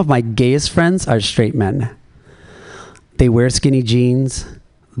 Some of my gayest friends are straight men. They wear skinny jeans.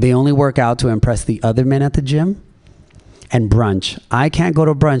 They only work out to impress the other men at the gym. And brunch. I can't go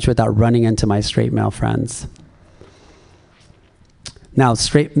to brunch without running into my straight male friends. Now,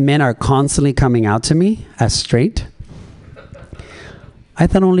 straight men are constantly coming out to me as straight. I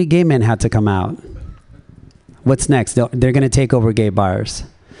thought only gay men had to come out. What's next? They're going to take over gay bars.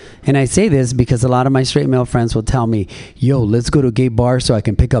 And I say this because a lot of my straight male friends will tell me, yo, let's go to a gay bar so I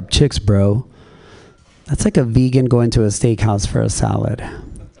can pick up chicks, bro. That's like a vegan going to a steakhouse for a salad.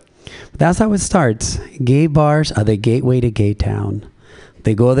 That's how it starts. Gay bars are the gateway to gay town.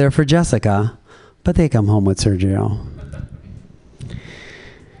 They go there for Jessica, but they come home with Sergio.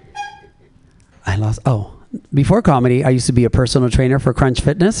 Before comedy, I used to be a personal trainer for Crunch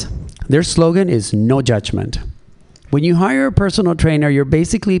Fitness. Their slogan is no judgment. When you hire a personal trainer, you're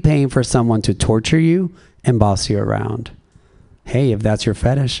basically paying for someone to torture you and boss you around. Hey, if that's your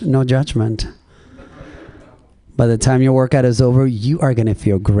fetish, no judgment. By the time your workout is over, you are going to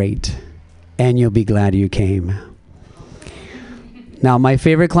feel great. And you'll be glad you came. Now, my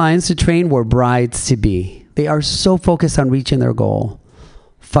favorite clients to train were brides-to-be. They are so focused on reaching their goal.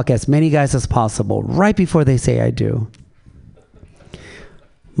 Fuck as many guys as possible right before they say I do.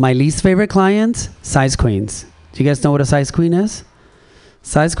 My least favorite clients, size queens. Do you guys know what a size queen is?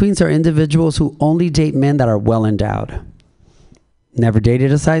 Size queens are individuals who only date men that are well endowed. Never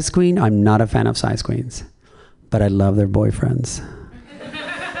dated a size queen. I'm not a fan of size queens, but I love their boyfriends.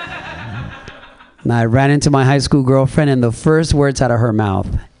 Now, I ran into my high school girlfriend and the first words out of her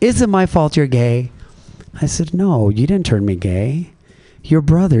mouth, "Is it my fault you're gay?" I said, "No, you didn't turn me gay. Your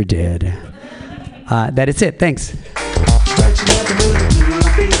brother did." That is it. Thanks.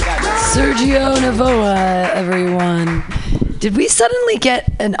 Sergio Navoa, everyone. Did we suddenly get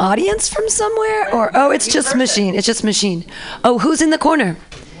an audience from somewhere? Or, oh, it's just Machine. It's just Machine. Oh, who's in the corner?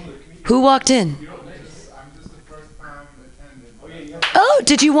 Who walked in? Oh,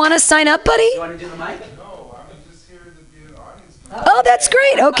 did you want to sign up, buddy? You want to do the mic? Oh, that's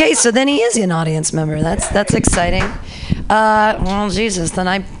great. Okay, so then he is an audience member. That's exciting. Well, Jesus, then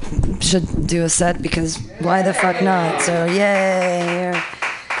I should do a set because why the fuck not? So yay!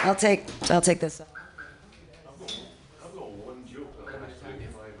 I'll take this.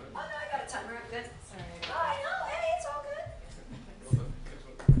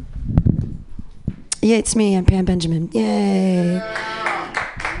 Yeah, it's me. I'm Pam Benjamin. Yay!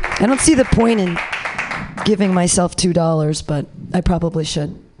 I don't see the point in giving myself $2, but I probably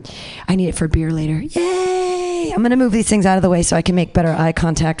should. I need it for beer later. Yay! I'm gonna move these things out of the way so I can make better eye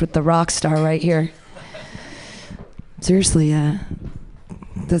contact with the rock star right here. Seriously, there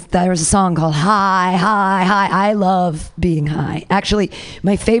was a song called High, High, High. I love being high. Actually,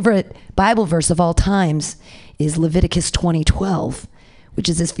 my favorite Bible verse of all times is Leviticus 20:12, which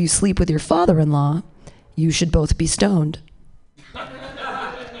is if you sleep with your father-in-law, you should both be stoned.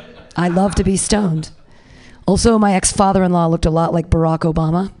 I love to be stoned. Also, my ex-father-in-law looked a lot like Barack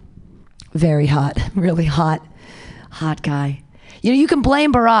Obama. Very hot, really hot guy. You know, you can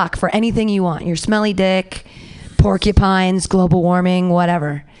blame Barack for anything you want. Your smelly dick, porcupines, global warming,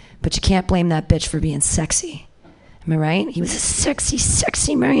 whatever. But you can't blame that bitch for being sexy. Am I right? He was a sexy,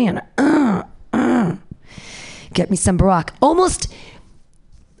 sexy man. Get me some Barack. Almost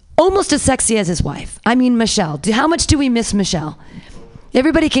as sexy as his wife. I mean, Michelle. How much do we miss Michelle?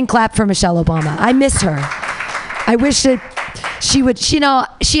 Everybody can clap for Michelle Obama. I miss her. I wish that she would, she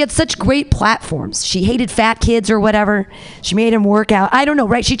had such great platforms. She hated fat kids or whatever. She made him work out. I don't know,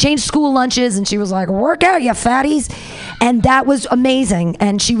 right? She changed school lunches and she was like, "Work out, you fatties." And that was amazing.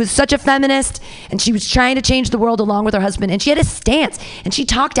 And she was such a feminist and she was trying to change the world along with her husband. And she had a stance and she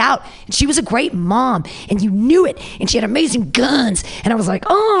talked out and she was a great mom and you knew it. And she had amazing guns. And I was like,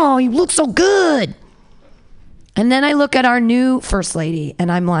 "Oh, you look so good." And then I look at our new first lady and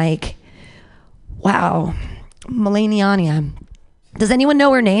I'm like, wow, Melania. Does anyone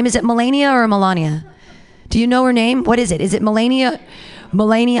know her name? Is it Melania or Melania? Do you know her name? What is it? Is it Melania?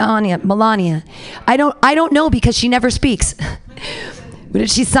 Melania. I don't know because she never speaks.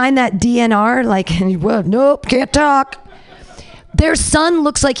 Did she sign that DNR? Like, nope, can't talk. Their son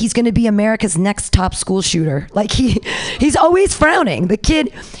looks like he's going to be America's next top school shooter. Like he's always frowning. The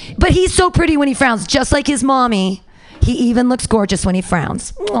kid, but he's so pretty when he frowns, just like his mommy. He even looks gorgeous when he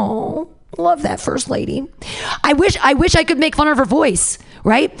frowns. Oh, love that first lady. I wish I could make fun of her voice,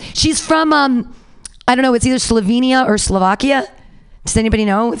 right? She's from, I don't know, it's either Slovenia or Slovakia. Does anybody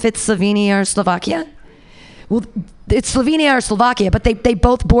know if it's Slovenia or Slovakia? Well, it's Slovenia or Slovakia, but they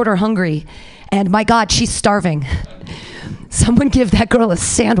both border Hungary. And my God, she's starving. Someone give that girl a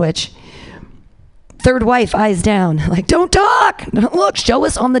sandwich. Third wife, eyes down. Like, don't talk. Look, show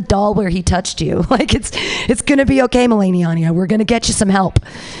us on the doll where he touched you. Like, it's going to be okay, Melania. We're going to get you some help.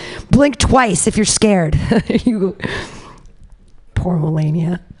 Blink twice if you're scared. Poor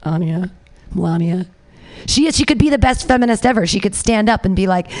Melania. Melania. She could be the best feminist ever. She could stand up and be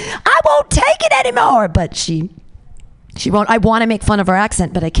like, "I won't take it anymore." But she won't. I want to make fun of her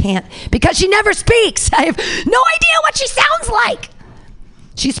accent, but I can't because she never speaks. I have no idea what she sounds like.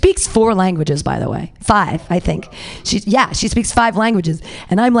 She speaks 4 languages, by the way. 5, I think. She speaks 5 languages.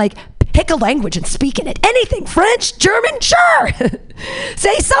 And I'm like, pick a language and speak in it. Anything. French, German, sure.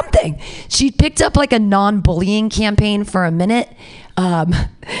 Say something. She picked up like a non-bullying campaign for a minute.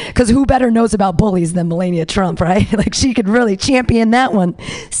 Because who better knows about bullies than Melania Trump, right? Like she could really champion that one.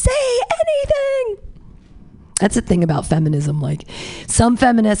 Say anything. That's the thing about feminism. Like some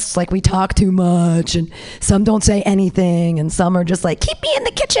feminists, like we talk too much, and some don't say anything, and some are just like, keep me in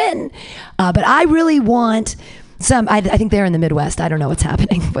the kitchen. But I really want some. I think they're in the Midwest. I don't know what's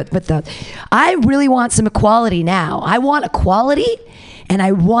happening, but I really want some equality now. I want equality, and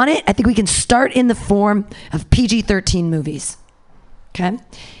I want it. I think we can start in the form of PG-13 movies. Okay,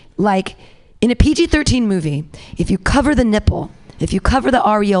 like in a PG-13 movie, if you cover the nipple, if you cover the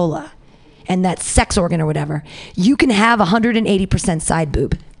areola, and that sex organ or whatever, you can have 180% side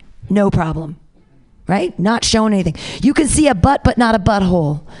boob. No problem. Right? Not showing anything. You can see a butt, but not a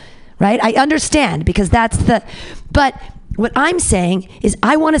butthole. Right? I understand because that's the... But what I'm saying is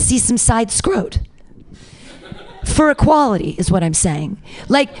I want to see some side scrot. For equality is what I'm saying.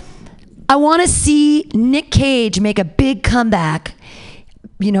 Like, I want to see Nick Cage make a big comeback,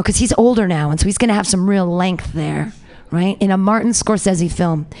 you know, because he's older now, and so he's going to have some real length there, right? In a Martin Scorsese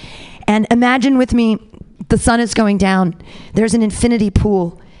film. And imagine with me, the sun is going down. There's an infinity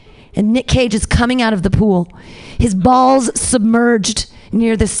pool. And Nick Cage is coming out of the pool. His balls submerged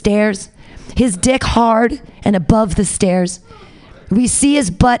near the stairs. His dick hard and above the stairs. We see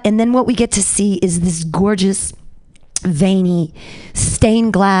his butt, and then what we get to see is this gorgeous, veiny,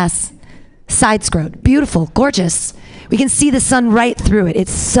 stained glass side scrot. Beautiful, gorgeous. We can see the sun right through it.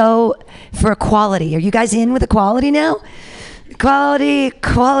 It's so for equality. Are you guys in with equality now?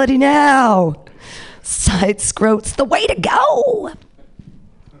 Equality now. Side scrot's the way to go.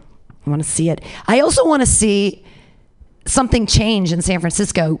 I want to see it. I also want to see something change in San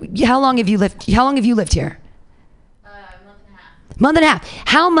Francisco. How long have you lived here? Month and a half.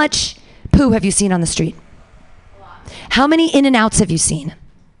 How much poo have you seen on the street? A lot. How many in and outs have you seen?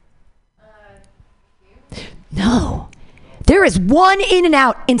 No. There is one in and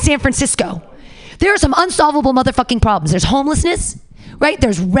out in San Francisco. There are some unsolvable motherfucking problems. There's homelessness, right?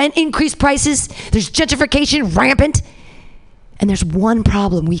 There's rent increased prices. There's gentrification rampant. And there's one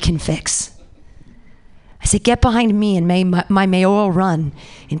problem we can fix. I say, get behind me in my mayoral run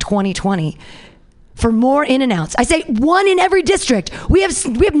in 2020 for more in and outs. I say one in every district. We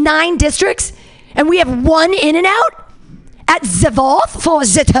have 9 districts, and we have one in and out. At Zavoth for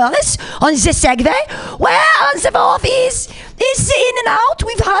Zetalus on the Segway. Well, Zavoth is in and out.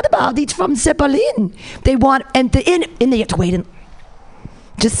 We've heard about it from Zeppelin. They want, and the they have to wait. And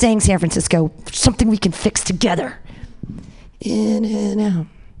just saying, San Francisco, something we can fix together. In and out.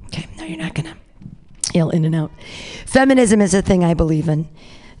 Okay, no, you're not gonna yell in and out. Feminism is a thing I believe in.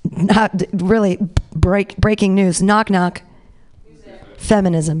 Not really breaking news. Knock knock.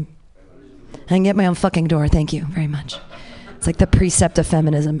 Feminism. I can get my own fucking door. Thank you very much. It's like the precept of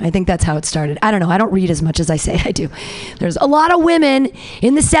feminism. I think that's how it started. I don't know. I don't read as much as I say I do. There's a lot of women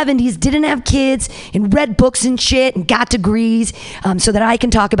in the 70s didn't have kids and read books and shit and got degrees so that I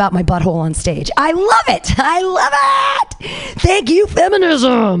can talk about my butthole on stage. I love it. I love it. Thank you,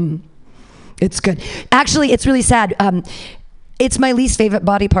 feminism. It's good. Actually, it's really sad. It's my least favorite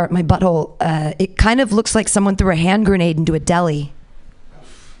body part, my butthole. It kind of looks like someone threw a hand grenade into a deli.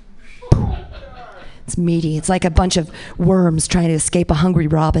 It's meaty. It's like a bunch of worms trying to escape a hungry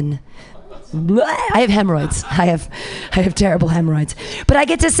robin. Blah. I have hemorrhoids. I have terrible hemorrhoids. But I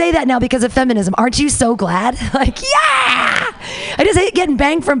get to say that now because of feminism. Aren't you so glad? Like, yeah! I just hate getting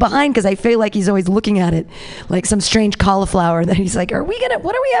banged from behind because I feel like he's always looking at it like some strange cauliflower that he's like, what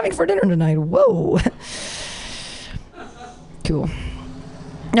are we having for dinner tonight? Whoa. Cool.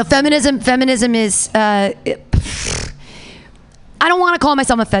 No, feminism is, I don't want to call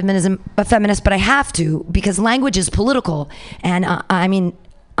myself a feminist, but I have to because language is political. And I mean,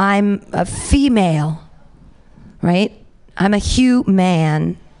 I'm a female, right? I'm a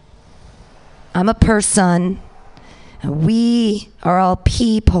human. I'm a person. We are all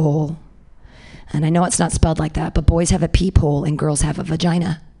people. And I know it's not spelled like that, but boys have a peephole and girls have a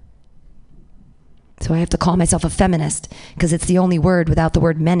vagina. So I have to call myself a feminist because it's the only word without the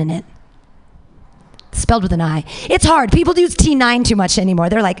word men in it. Spelled with an I. It's hard. People use T9 too much anymore.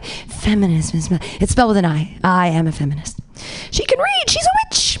 They're like, feminism. It's spelled with an I. I am a feminist. She can read. She's a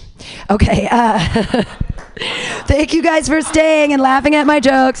witch. Okay. Thank you guys for staying and laughing at my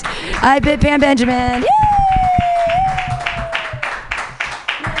jokes. I've been Pam Benjamin. Yay!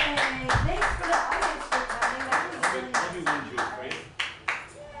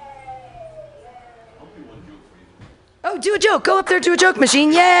 Oh, do a joke. Go up there to a joke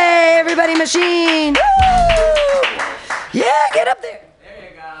machine. Yay, everybody, machine. Woo! Yeah, get up there.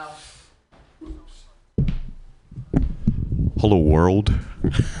 Hello, world.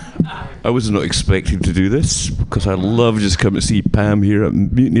 I was not expecting to do this because I love just coming to see Pam here at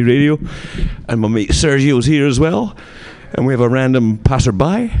Mutiny Radio, and my mate Sergio's here as well, and we have a random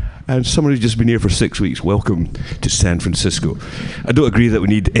passerby and someone who's just been here for 6 weeks. Welcome to San Francisco. I don't agree that we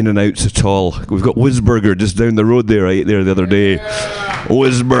need in-and-outs at all. We've got Whizburger just down the road there. I ate there the other day.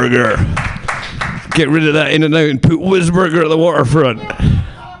 Whizburger. Get rid of that in-and-out and put Whizburger at the waterfront.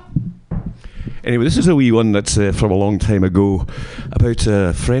 Anyway, this is a wee one that's from a long time ago about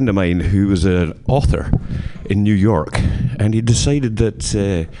a friend of mine who was an author in New York, and he decided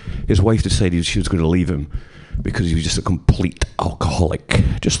that his wife decided she was going to leave him because he was just a complete alcoholic,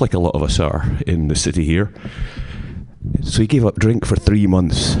 just like a lot of us are in the city here. So he gave up drink for 3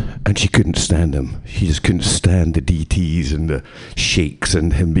 months, and she couldn't stand him. She just couldn't stand the DTs and the shakes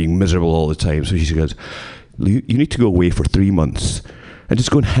and him being miserable all the time. So she goes, you need to go away for 3 months and just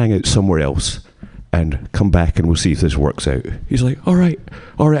go and hang out somewhere else and come back and we'll see if this works out. He's like, all right,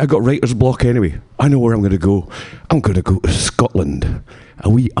 I got writer's block anyway. I know where I'm going to go. I'm going to go to Scotland, a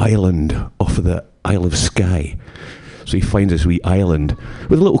wee island off of the Isle of Skye. So he finds this wee island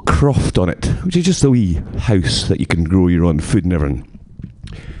with a little croft on it, which is just a wee house that you can grow your own food and everything.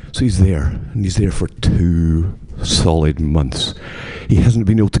 So he's there, and he's there for 2 solid months. He hasn't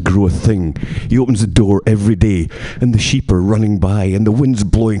been able to grow a thing. He opens the door every day, and the sheep are running by, and the wind's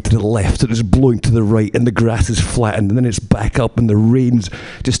blowing to the left, and it's blowing to the right, and the grass is flattened, and then it's back up, and the rain's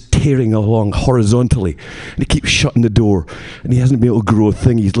just tearing along horizontally. And he keeps shutting the door, and he hasn't been able to grow a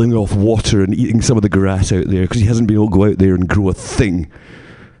thing. He's living off water and eating some of the grass out there, because he hasn't been able to go out there and grow a thing.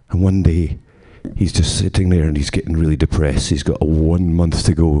 And one day, he's just sitting there and he's getting really depressed. He's got 1 month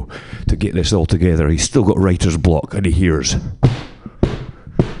to go to get this all together. He's still got writer's block, and he hears.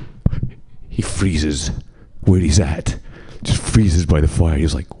 He freezes where he's at. Just freezes by the fire.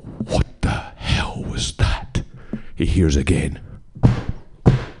 He's like, what the hell was that? He hears again.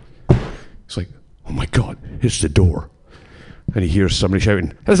 It's like, oh my God, it's the door. And he hears somebody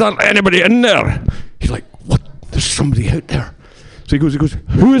shouting, is there anybody in there? He's like, what? There's somebody out there. So he goes,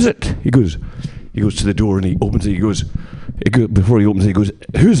 who is it? He goes to the door and he opens it. He goes, before he opens it, he goes,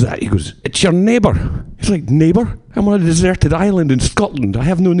 who's that? He goes, it's your neighbour. He's like, neighbour? I'm on a deserted island in Scotland. I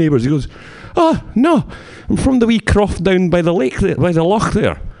have no neighbours. He goes, oh, no. I'm from the wee croft down by the lake there, by the loch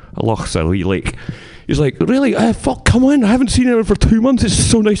there. A loch's a wee lake. He's like, really? Fuck, come on. I haven't seen anyone for 2 months. It's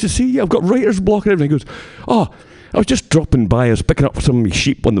so nice to see you. I've got writer's block and everything. He goes, oh, I was just dropping by. I was picking up some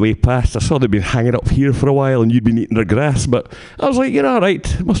sheep on the way past. I saw they'd been hanging up here for a while and you'd been eating their grass. But I was like, you're all right.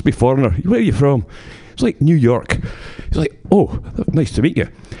 It must be foreigner. Where are you from? It's like, New York. He's like, oh, nice to meet you.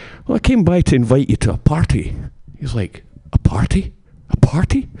 Well, I came by to invite you to a party. He's like, a party? A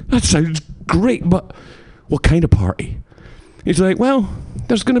party? That sounds great, but what kind of party? He's like, well,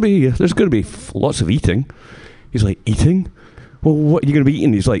 there's going to be lots of eating. He's like, eating? Well, what are you going to be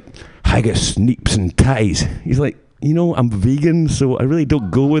eating? He's like, haggis, neeps and tatties. He's like, I'm vegan, so I really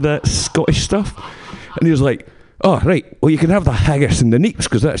don't go with that Scottish stuff. And he was like, oh, right, well, you can have the haggis and the neeps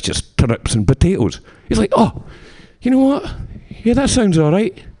because that's just turnips and potatoes. He's like, oh, you know what? Yeah, that sounds all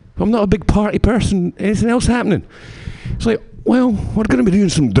right. I'm not a big party person. Anything else happening? It's like, well, we're going to be doing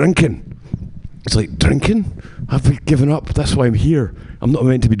some drinking. It's like, drinking? I've given up. That's why I'm here. I'm not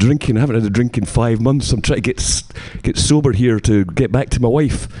meant to be drinking. I haven't had a drink in 5 months. I'm trying to get sober here to get back to my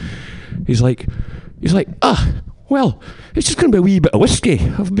wife. He's like, well, it's just going to be a wee bit of whiskey.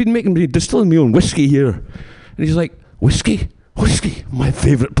 I've been distilling my own whiskey here. And he's like, whiskey? Whiskey, my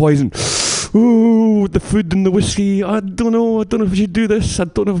favourite poison. Ooh, the food and the whiskey. I don't know if I should do this. I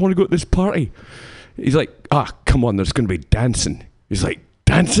don't know if I want to go to this party. He's like, come on, there's going to be dancing. He's like,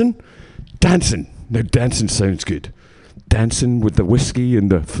 dancing? Dancing. Now, dancing sounds good. Dancing with the whiskey and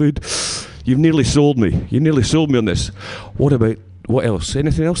the food. You've nearly sold me. You nearly sold me on this. What else?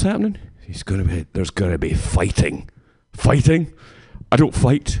 Anything else happening? There's going to be fighting. Fighting? I don't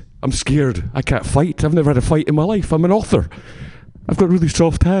fight. I'm scared. I can't fight. I've never had a fight in my life. I'm an author. I've got really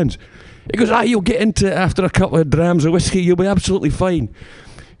soft hands. He goes, you'll get into it after a couple of drams of whiskey. You'll be absolutely fine.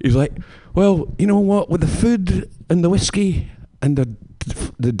 He's like, well, you know what? With the food and the whiskey and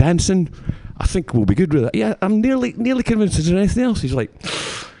the dancing, I think we'll be good with that. Yeah, I'm nearly convinced there's anything else. He's like,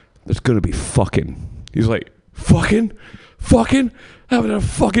 there's going to be fucking. He's like, fucking? Having a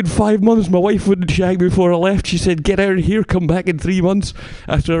fucking 5 months. My wife wouldn't shag me before I left. She said, get out of here, come back in 3 months.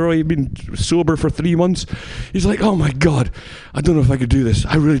 After I'd already been sober for 3 months. He's like, oh my God, I don't know if I could do this.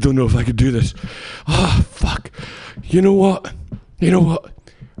 I really don't know if I could do this. Fuck. You know what?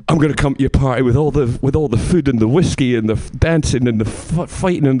 I'm gonna come to your party with all the food and the whiskey and the dancing and the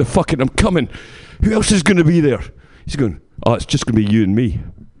fighting and the fucking. I'm coming. Who else is gonna be there? He's going, oh, it's just gonna be you and me.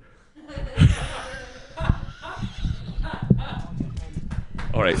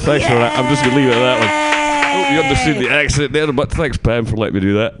 All right, thanks for that. I'm just gonna leave it at that one. Hope you understood the accent there, but thanks, Pam, for letting me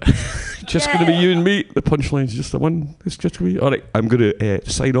do that. Just gonna be you and me. The punchline's just the one. It's just gonna be. All right, I'm gonna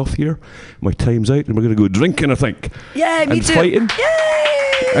sign off here. My time's out, and we're gonna go drinking, I think. Yeah, me and too. Fighting. Yay!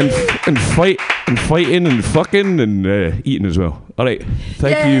 And fighting and fucking and eating as well. All right,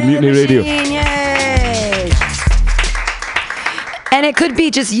 thank Yay, you, Mutiny Radio. Yay! And it could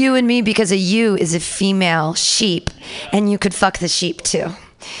be just you and me because a ewe is a female sheep, and you could fuck the sheep too.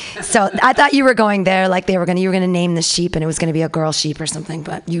 So I thought you were going there, like you were gonna name the sheep, and it was gonna be a girl sheep or something.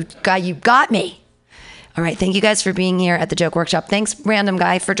 But you got me. All right, thank you guys for being here at the Joke Workshop. Thanks, Random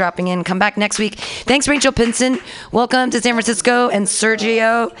Guy, for dropping in. Come back next week. Thanks, Rachel Pinson. Welcome to San Francisco, and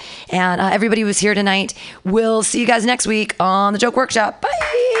Sergio, and everybody who's here tonight. We'll see you guys next week on the Joke Workshop. Bye.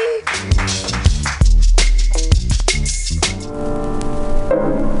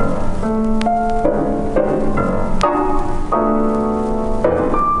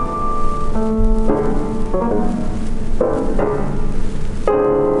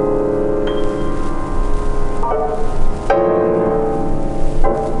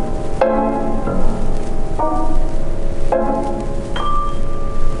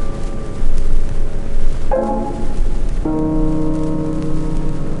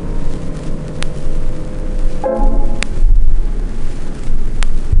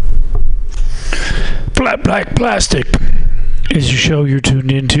 Flat Black Plastic is a show you're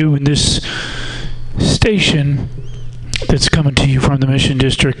tuned into in this station that's coming to you from the Mission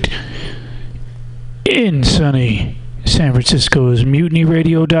District in sunny San Francisco's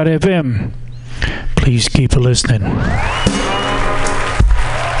MutinyRadio.fm. Please keep listening.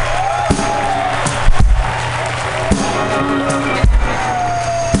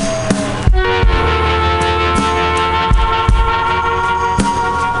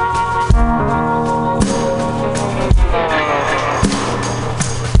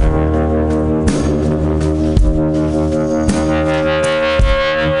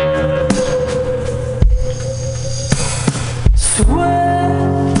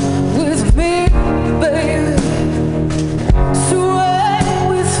 Swear with me, baby.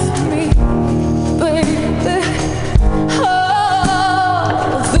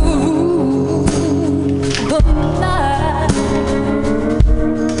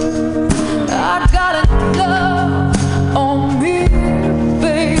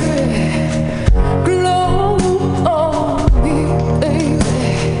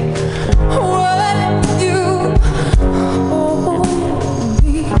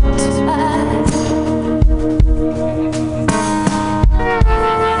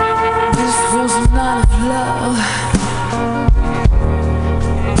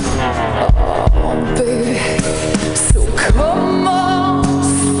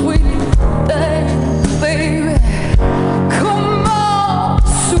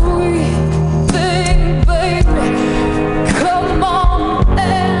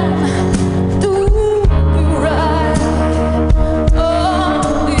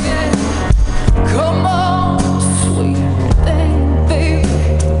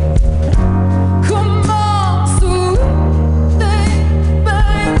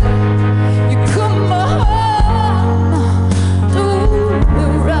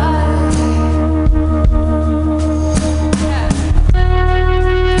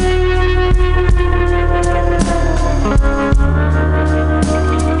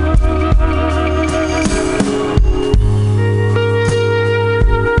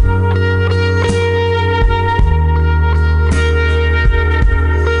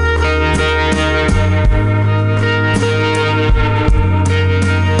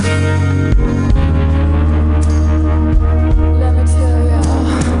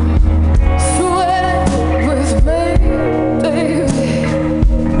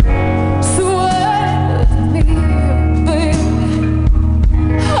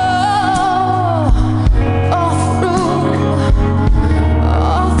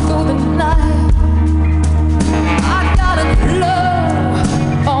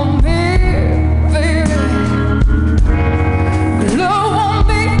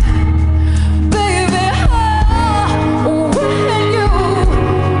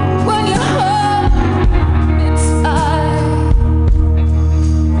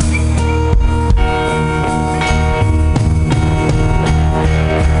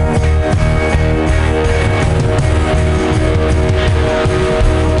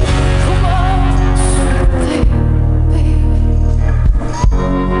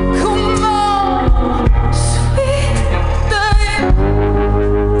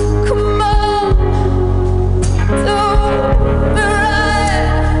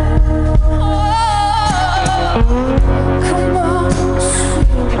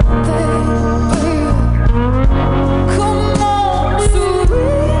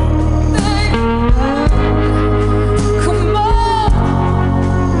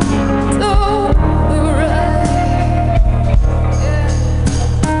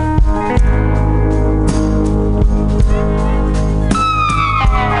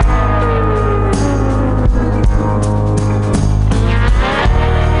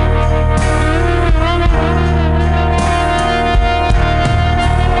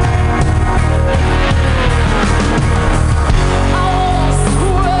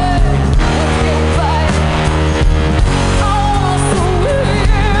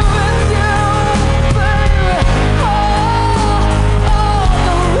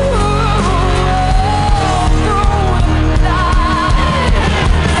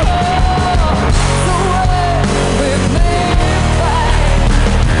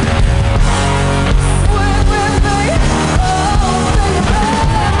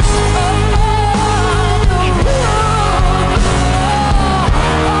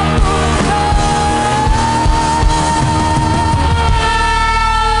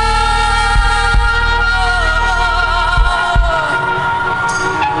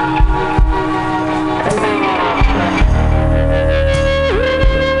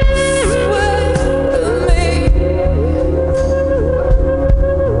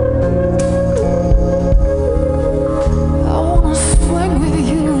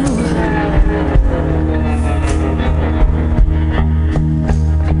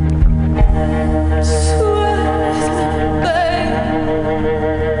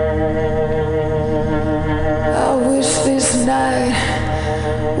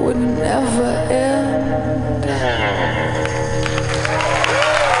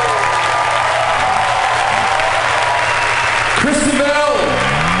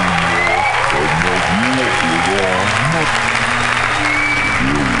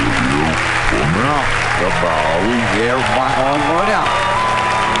 Oh, yeah,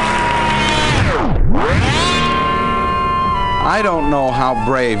 I don't know how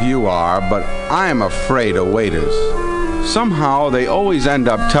brave you are, but I am afraid of waiters. Somehow they always end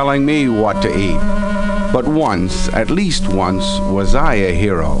up telling me what to eat. But once, at least once, was I a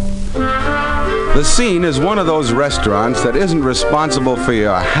hero. The scene is one of those restaurants that isn't responsible for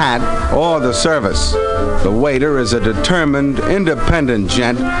your hat or the service. The waiter is a determined, independent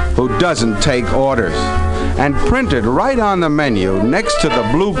gent who doesn't take orders. And printed right on the menu, next to the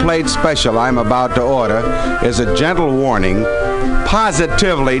blue plate special I'm about to order, is a gentle warning: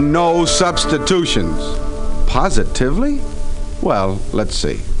 positively no substitutions. Positively? Well, let's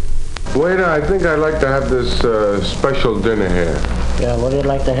see. Waiter, I think I'd like to have this special dinner here. Yeah, what do you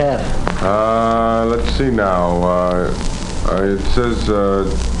like to have? Let's see now. It says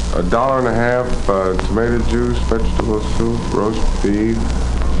 $1.50, tomato juice, vegetable soup, roast beef.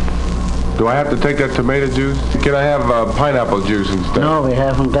 Do I have to take that tomato juice? Can I have pineapple juice instead? No, we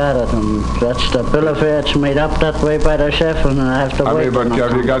haven't got it. And that's the bill of fare. It's made up that way by the chef, and I have to wait. But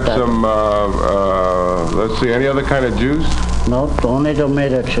have you got some, let's see, any other kind of juice? No, only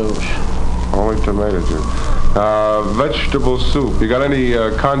tomato juice. Only tomato juice. Vegetable soup. You got any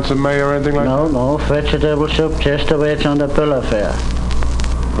consomme or anything like that? No, vegetable soup, just the way it's on the bill of fare.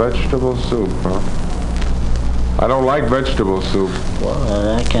 Vegetable soup, huh? I don't like vegetable soup.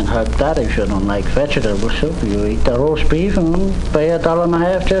 Well, I can help that if you don't like vegetable soup. You eat the roast beef and pay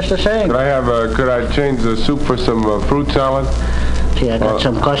 $1.50 just the same. Could I change the soup for some fruit salad? See, I got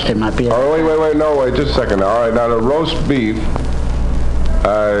some custom up here. Oh, wait, just a second. All right, now the roast beef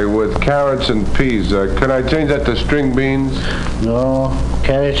with carrots and peas. Can I change that to string beans? No,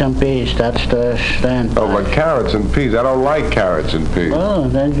 carrots and peas, that's the standby. Oh, but carrots and peas, I don't like carrots and peas. Well,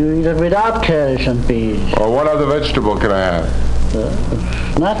 then you eat it without carrots and peas. Or what other vegetable can I have?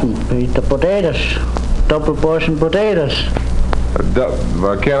 Nothing. You eat the potatoes. Double portion potatoes.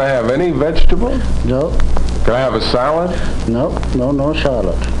 Can't I have any vegetable? No. Can I have a salad? No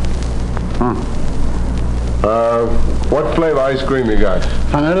salad. What flavor ice cream you got?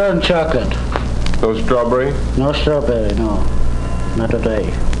 Vanilla and chocolate. No strawberry? No strawberry, no. Not today.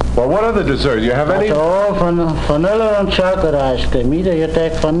 Well, what other dessert? You have any? That's all vanilla and chocolate ice cream. Either you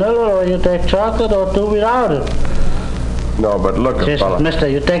take vanilla or you take chocolate or do without it. No, but look, fella. Mister,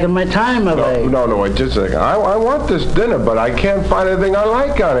 you're taking my time away. No, wait just a second. I want this dinner, but I can't find anything I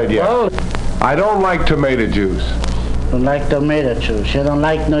like on it yet. Well, I don't like tomato juice. You don't like tomato juice. You don't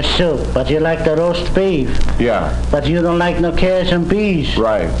like no soup, but you like the roast beef. Yeah. But you don't like no carrots and peas.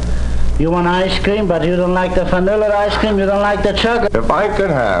 Right. You want ice cream, but you don't like the vanilla ice cream. You don't like the chocolate. If I could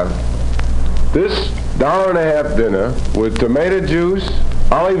have this $1.50 dinner with tomato juice,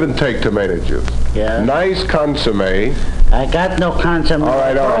 I'll even take tomato juice. Yeah. Nice consomme. I got no consomme. All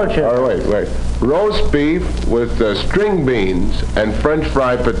right, wait. Roast beef with string beans and French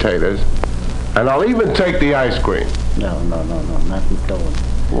fried potatoes, and I'll even take the ice cream. No, nothing doing.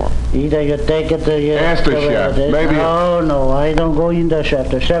 What? Either you take it or you... Ask the chef. Maybe... No, I don't go in the chef.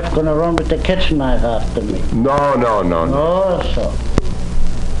 The chef's gonna run with the kitchen knife after me. No. Oh, so.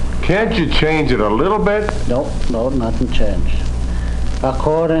 Can't you change it a little bit? No, nothing changed.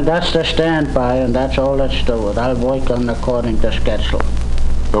 That's the standby, and that's all that's do it. I'll work on according to schedule.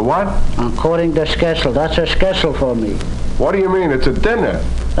 The what? According to schedule. That's a schedule for me. What do you mean? It's a dinner.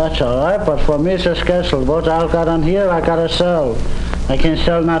 That's all right, but for me it's a schedule. What I've got on here, I gotta sell. I can't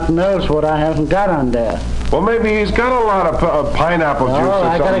sell nothing else what I haven't got on there. Well, maybe he's got a lot of pineapple juice or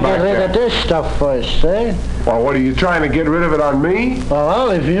I something gotta get rid there. of this stuff first, eh? Well, what are you trying to get rid of it on me?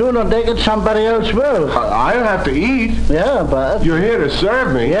 Well, if you don't take it, somebody else will. I have to eat. Yeah, but... You're here to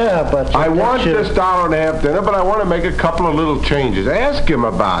serve me. Yeah, but... I want this $1.50 dinner, but I want to make a couple of little changes. Ask him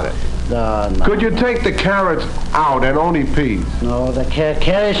about it. No. Could you take the carrots out and only peas? No, the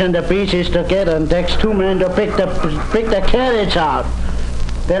carrots and the peas is together, and takes 2 men to pick the carrots out.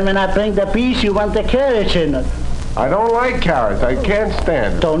 Then when I bring the peas, you want the carrots in it. I don't like carrots. I can't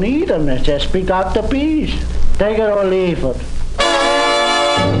stand it. Don't eat them. Just pick out the peas. Take it or leave it.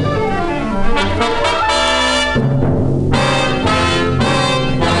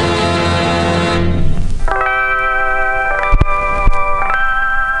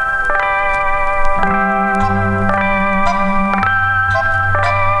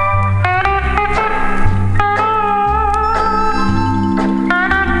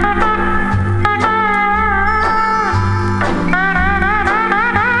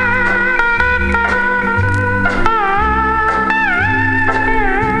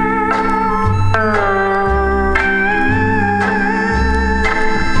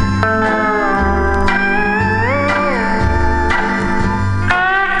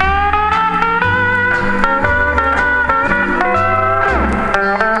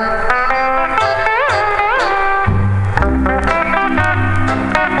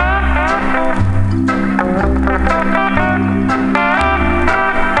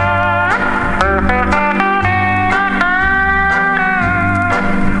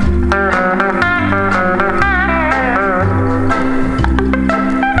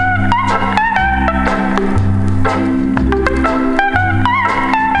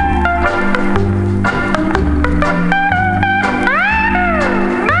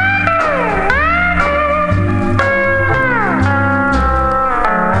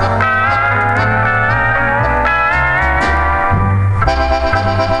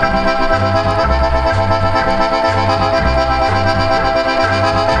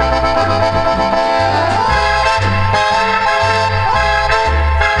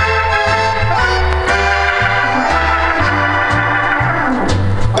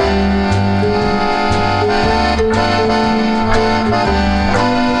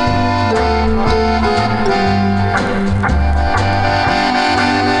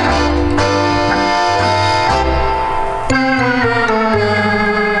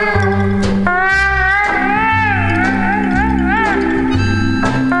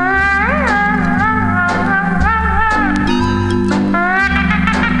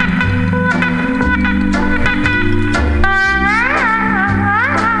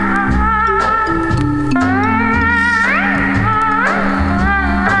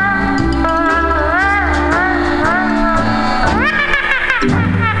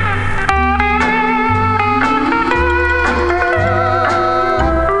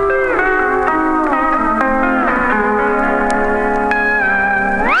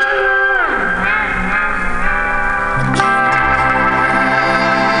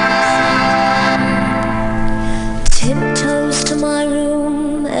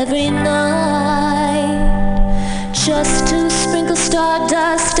 Every night